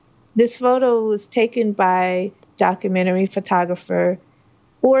 This photo was taken by documentary photographer,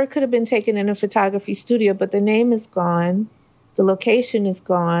 or it could have been taken in a photography studio, but the name is gone. The location is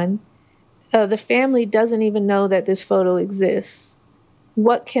gone. The family doesn't even know that this photo exists.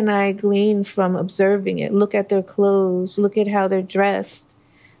 What can I glean from observing it? Look at their clothes, look at how they're dressed,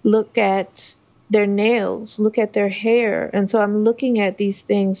 look at their nails, look at their hair. And so I'm looking at these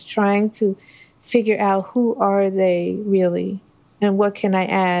things, trying to figure out who are they really and what can I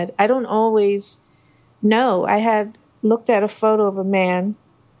add. I don't always know. I had looked at a photo of a man.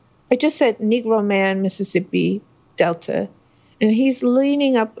 I just said Negro man, Mississippi Delta. And he's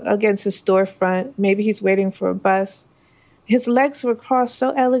leaning up against a storefront. Maybe he's waiting for a bus. His legs were crossed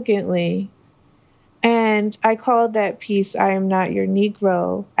so elegantly. And I called that piece "I Am Not Your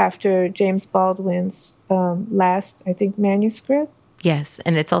Negro" after James Baldwin's last, I think, manuscript. Yes,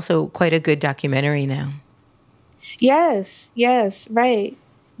 and it's also quite a good documentary now. Yes, right.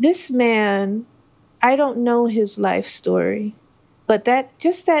 This man, I don't know his life story, but that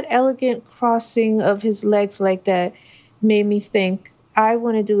elegant crossing of his legs like that made me think I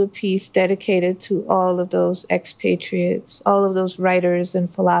want to do a piece dedicated to all of those expatriates, all of those writers and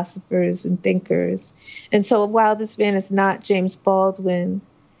philosophers and thinkers. And so while this man is not James Baldwin,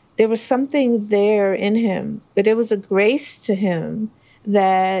 there was something there in him, but there was a grace to him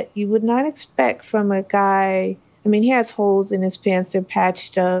that you would not expect from a guy. I mean, he has holes in his pants, they're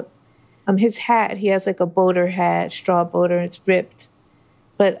patched up. His hat, he has like a boater hat, straw boater, it's ripped.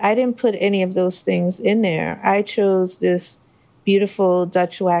 But I didn't put any of those things in there. I chose this beautiful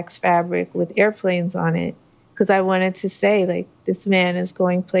Dutch wax fabric with airplanes on it because I wanted to say, like, this man is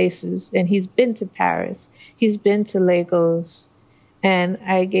going places, and he's been to Paris, he's been to Lagos, and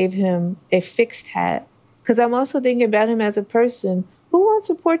I gave him a fixed hat because I'm also thinking about him as a person who wants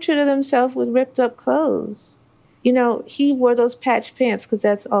a portrait of himself with ripped up clothes. You know, he wore those patch pants because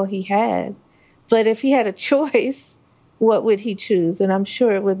that's all he had. But if he had a choice, what would he choose? And I'm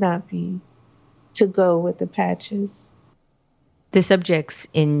sure it would not be to go with the patches. The subjects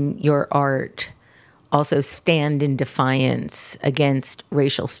in your art also stand in defiance against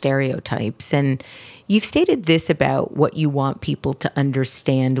racial stereotypes. And you've stated this about what you want people to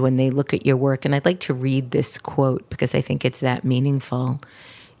understand when they look at your work. And I'd like to read this quote because I think it's that meaningful.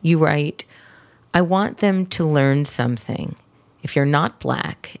 You write, "I want them to learn something. If you're not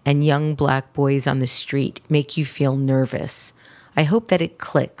Black and young Black boys on the street make you feel nervous, I hope that it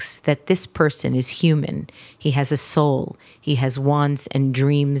clicks that this person is human. He has a soul. He has wants and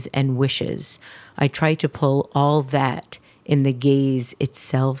dreams and wishes. I try to pull all that in the gaze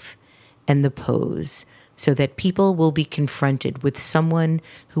itself and the pose so that people will be confronted with someone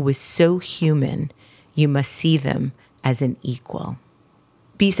who is so human, you must see them as an equal."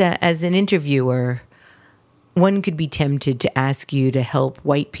 Bisa, as an interviewer, one could be tempted to ask you to help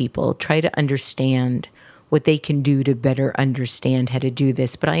white people try to understand what they can do to better understand how to do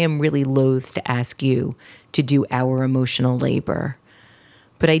this, but I am really loath to ask you to do our emotional labor.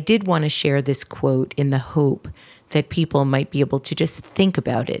 But I did want to share this quote in the hope that people might be able to just think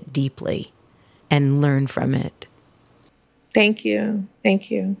about it deeply and learn from it. Thank you. Thank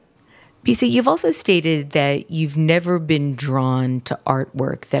you. Bisa, you've also stated that you've never been drawn to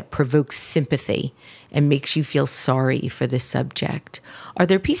artwork that provokes sympathy and makes you feel sorry for the subject. Are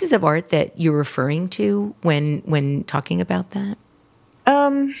there pieces of art that you're referring to when talking about that?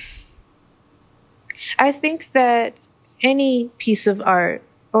 I think that any piece of art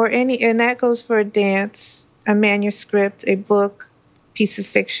and that goes for a dance, a manuscript, a book, piece of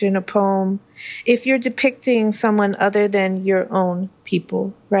fiction, a poem, if you're depicting someone other than your own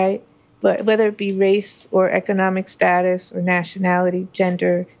people, right? But whether it be race or economic status or nationality,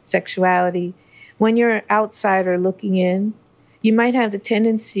 gender, sexuality, when you're an outsider looking in, you might have the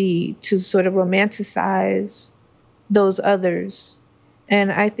tendency to sort of romanticize those others.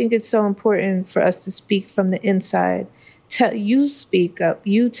 And I think it's so important for us to speak from the inside. You speak up,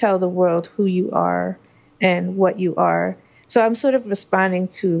 you tell the world who you are and what you are. So I'm sort of responding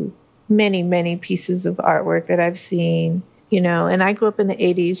to many, many pieces of artwork that I've seen, and I grew up in the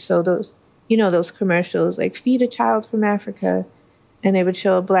 80s. So those commercials like Feed a Child from Africa, and they would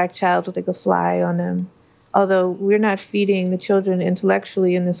show a Black child with like a fly on them. Although we're not feeding the children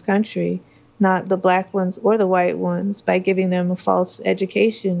intellectually in this country, not the Black ones or the white ones, by giving them a false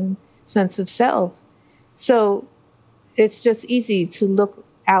education and sense of self. So it's just easy to look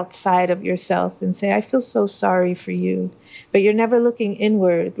outside of yourself and say, I feel so sorry for you, but you're never looking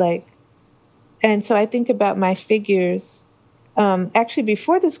inward. And so I think about my figures. Actually,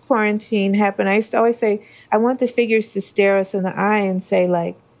 before this quarantine happened, I used to always say, I want the figures to stare us in the eye and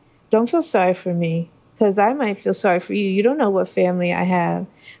say, don't feel sorry for me, because I might feel sorry for you. You don't know what family I have.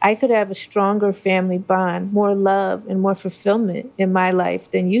 I could have a stronger family bond, more love and more fulfillment in my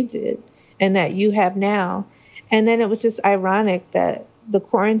life than you did and that you have now. And then it was just ironic that the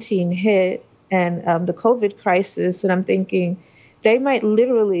quarantine hit and the COVID crisis, and I'm thinking they might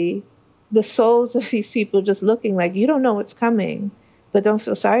literally, the souls of these people just looking like, you don't know what's coming, but don't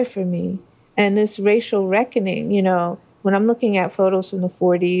feel sorry for me. And this racial reckoning, when I'm looking at photos from the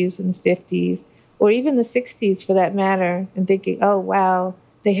 40s and the 50s, or even the 60s for that matter, and thinking, oh, wow,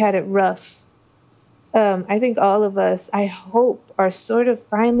 they had it rough. I think all of us, I hope, are sort of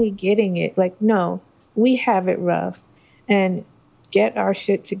finally getting it. No, we have it rough, and get our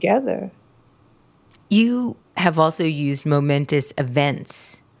shit together. You have also used momentous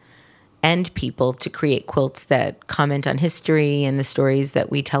events and people to create quilts that comment on history and the stories that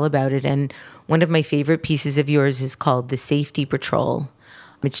we tell about it. And one of my favorite pieces of yours is called The Safety Patrol.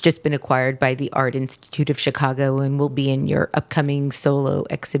 It's just been acquired by the Art Institute of Chicago and will be in your upcoming solo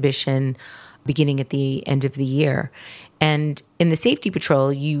exhibition beginning at the end of the year. And in the Safety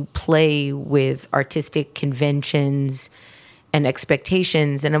Patrol, you play with artistic conventions and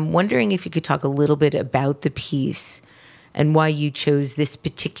expectations. And I'm wondering if you could talk a little bit about the piece and why you chose this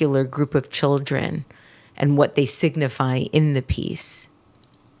particular group of children and what they signify in the piece.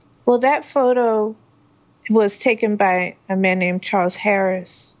 Well, that photo was taken by a man named Charles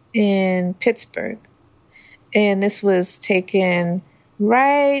Harris in Pittsburgh. And this was taken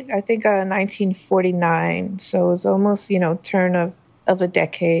right, I think, 1949. So it was almost, turn of a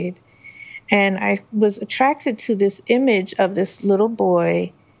decade. And I was attracted to this image of this little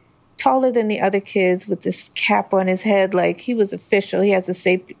boy, taller than the other kids, with this cap on his head, like he was official. He has a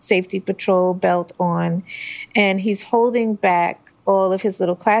safety patrol belt on, and he's holding back all of his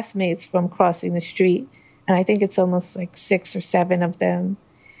little classmates from crossing the street. And I think it's almost like 6 or 7 of them.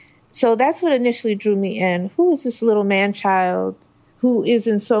 So that's what initially drew me in. Who is this little man-child who is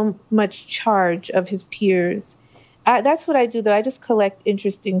in so much charge of his peers? That's what I do, though. I just collect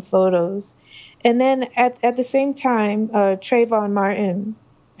interesting photos. And then at the same time, Trayvon Martin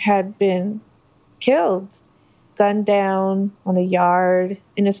had been killed, gunned down on a yard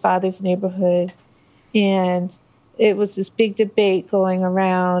in his father's neighborhood. And it was this big debate going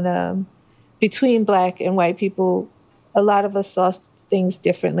around between Black and white people. A lot of us saw things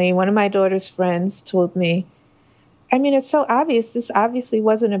differently. One of my daughter's friends told me, it's so obvious. This obviously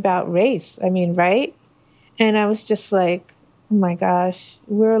wasn't about race. Right? And I was just like, oh my gosh,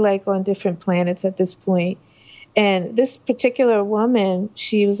 we're like on different planets at this point. And this particular woman,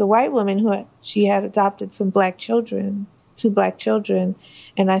 she was a white woman she had adopted some Black children, 2 Black children.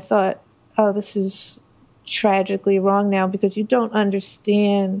 And I thought, oh, this is tragically wrong now, because you don't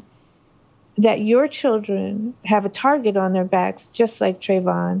understand that your children have a target on their backs, just like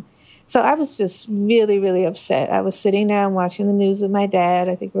Trayvon. So I was just really, really upset. I was sitting down watching the news with my dad.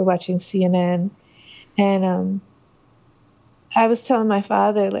 I think we're watching CNN. And I was telling my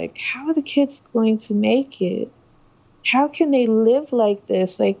father, like, how are the kids going to make it? How can they live like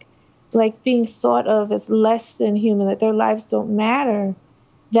this? Like being thought of as less than human, that their lives don't matter,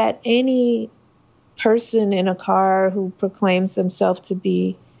 that any person in a car who proclaims themselves to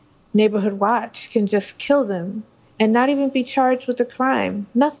be Neighborhood Watch can just kill them and not even be charged with a crime,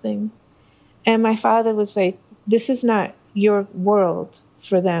 nothing. And my father was like, this is not your world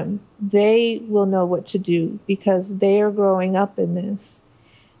for them. They will know what to do because they are growing up in this.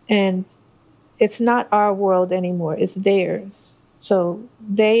 And it's not our world anymore, it's theirs. So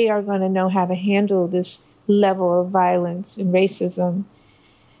they are going to know how to handle this level of violence and racism.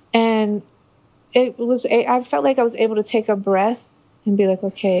 And I felt like I was able to take a breath and be like,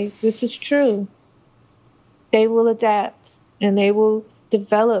 okay, this is true. They will adapt and they will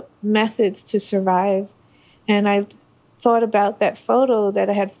develop methods to survive. And I thought about that photo that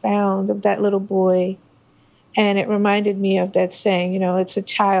I had found of that little boy, and it reminded me of that saying, it's a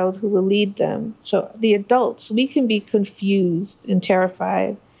child who will lead them. So the adults, we can be confused and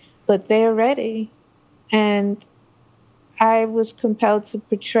terrified, but they're ready. And I was compelled to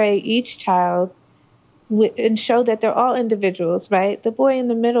portray each child and show that they're all individuals, right? The boy in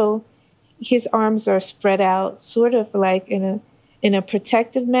the middle, his arms are spread out, sort of like in a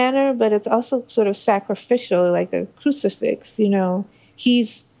protective manner, but it's also sort of sacrificial, like a crucifix,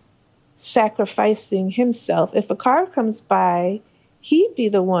 He's sacrificing himself. If a car comes by, he'd be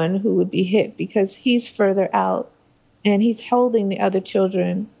the one who would be hit because he's further out and he's holding the other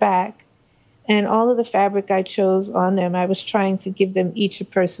children back. And all of the fabric I chose on them, I was trying to give them each a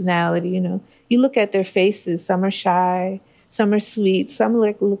personality, You look at their faces, some are shy, some are sweet, some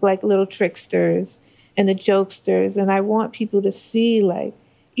look like little tricksters and the jokesters. And I want people to see, like,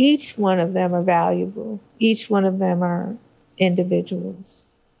 each one of them are valuable. Each one of them are individuals.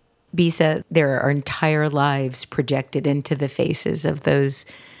 Bisa, there are entire lives projected into the faces of those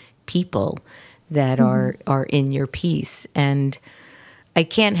people that are in your piece. And I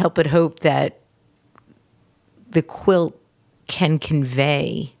can't help but hope that the quilt can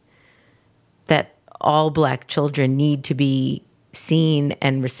convey that all Black children need to be seen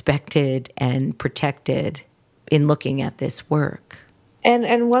and respected and protected in looking at this work.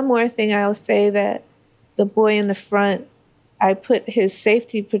 And one more thing, I'll say that the boy in the front, I put his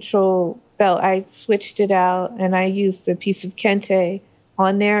safety patrol belt, I switched it out and I used a piece of kente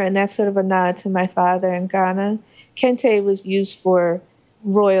on there, and that's sort of a nod to my father in Ghana. Kente was used for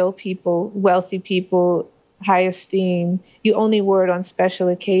royal people, wealthy people, high esteem. You only wore it on special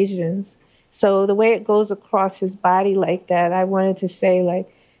occasions. So the way it goes across his body like that, I wanted to say,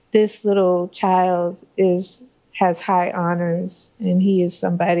 like, this little child has high honors, and he is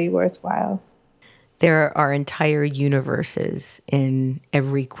somebody worthwhile. There are entire universes in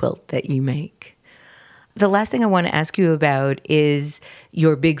every quilt that you make. The last thing I want to ask you about is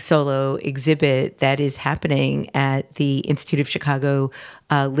your big solo exhibit that is happening at the Institute of Chicago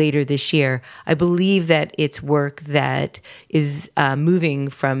later this year. I believe that it's work that is moving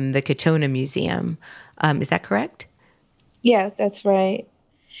from the Katona Museum. Is that correct? Yeah, that's right.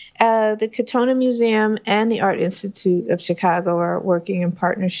 The Katona Museum and the Art Institute of Chicago are working in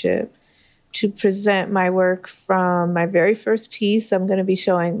partnership to present my work from my very first piece. I'm going to be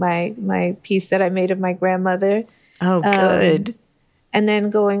showing my piece that I made of my grandmother. Oh, good. And then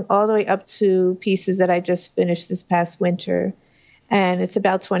going all the way up to pieces that I just finished this past winter. And it's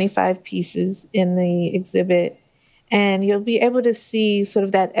about 25 pieces in the exhibit. And you'll be able to see sort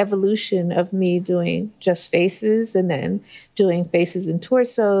of that evolution of me doing just faces and then doing faces and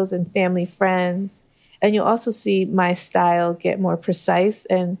torsos and family friends. And you'll also see my style get more precise.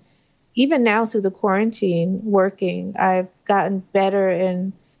 And even now through the quarantine working, I've gotten better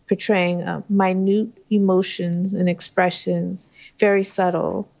in portraying minute emotions and expressions, very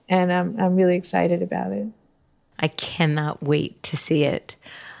subtle. And I'm really excited about it. I cannot wait to see it.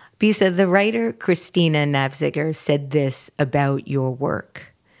 Bisa, the writer Christina Navziger said this about your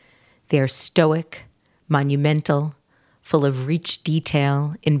work. They're stoic, monumental, full of rich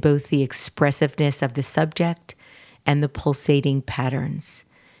detail in both the expressiveness of the subject and the pulsating patterns.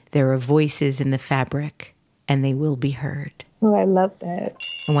 There are voices in the fabric, and they will be heard. Oh, I love that.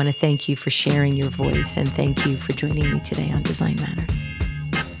 I want to thank you for sharing your voice, and thank you for joining me today on Design Matters.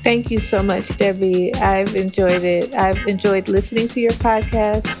 Thank you so much, Debbie. I've enjoyed it. I've enjoyed listening to your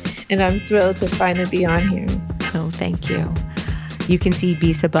podcast, and I'm thrilled to finally be on here. Oh, thank you. You can see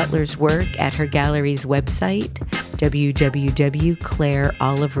Bisa Butler's work at her gallery's website,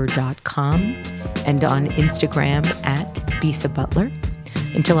 www.claireoliver.com, and on Instagram at Bisa Butler.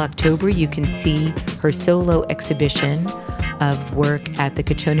 Until October, you can see her solo exhibition of work at the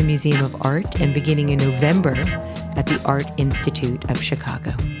Katona Museum of Art, and beginning in November at the Art Institute of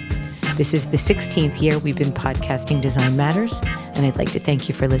Chicago. This is the 16th year we've been podcasting Design Matters, and I'd like to thank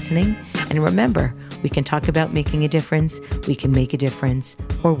you for listening. And remember, we can talk about making a difference, we can make a difference,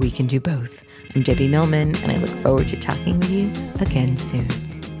 or we can do both. I'm Debbie Millman, and I look forward to talking with you again soon.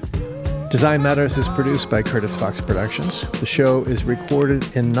 Design Matters is produced by Curtis Fox Productions. The show is recorded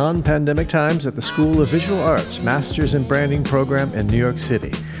in non-pandemic times at the School of Visual Arts Masters in Branding program in New York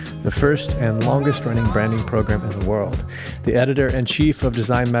City, the first and longest-running branding program in the world. The editor-in-chief of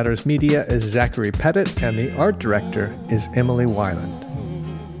Design Matters Media is Zachary Pettit, and the art director is Emily Weiland.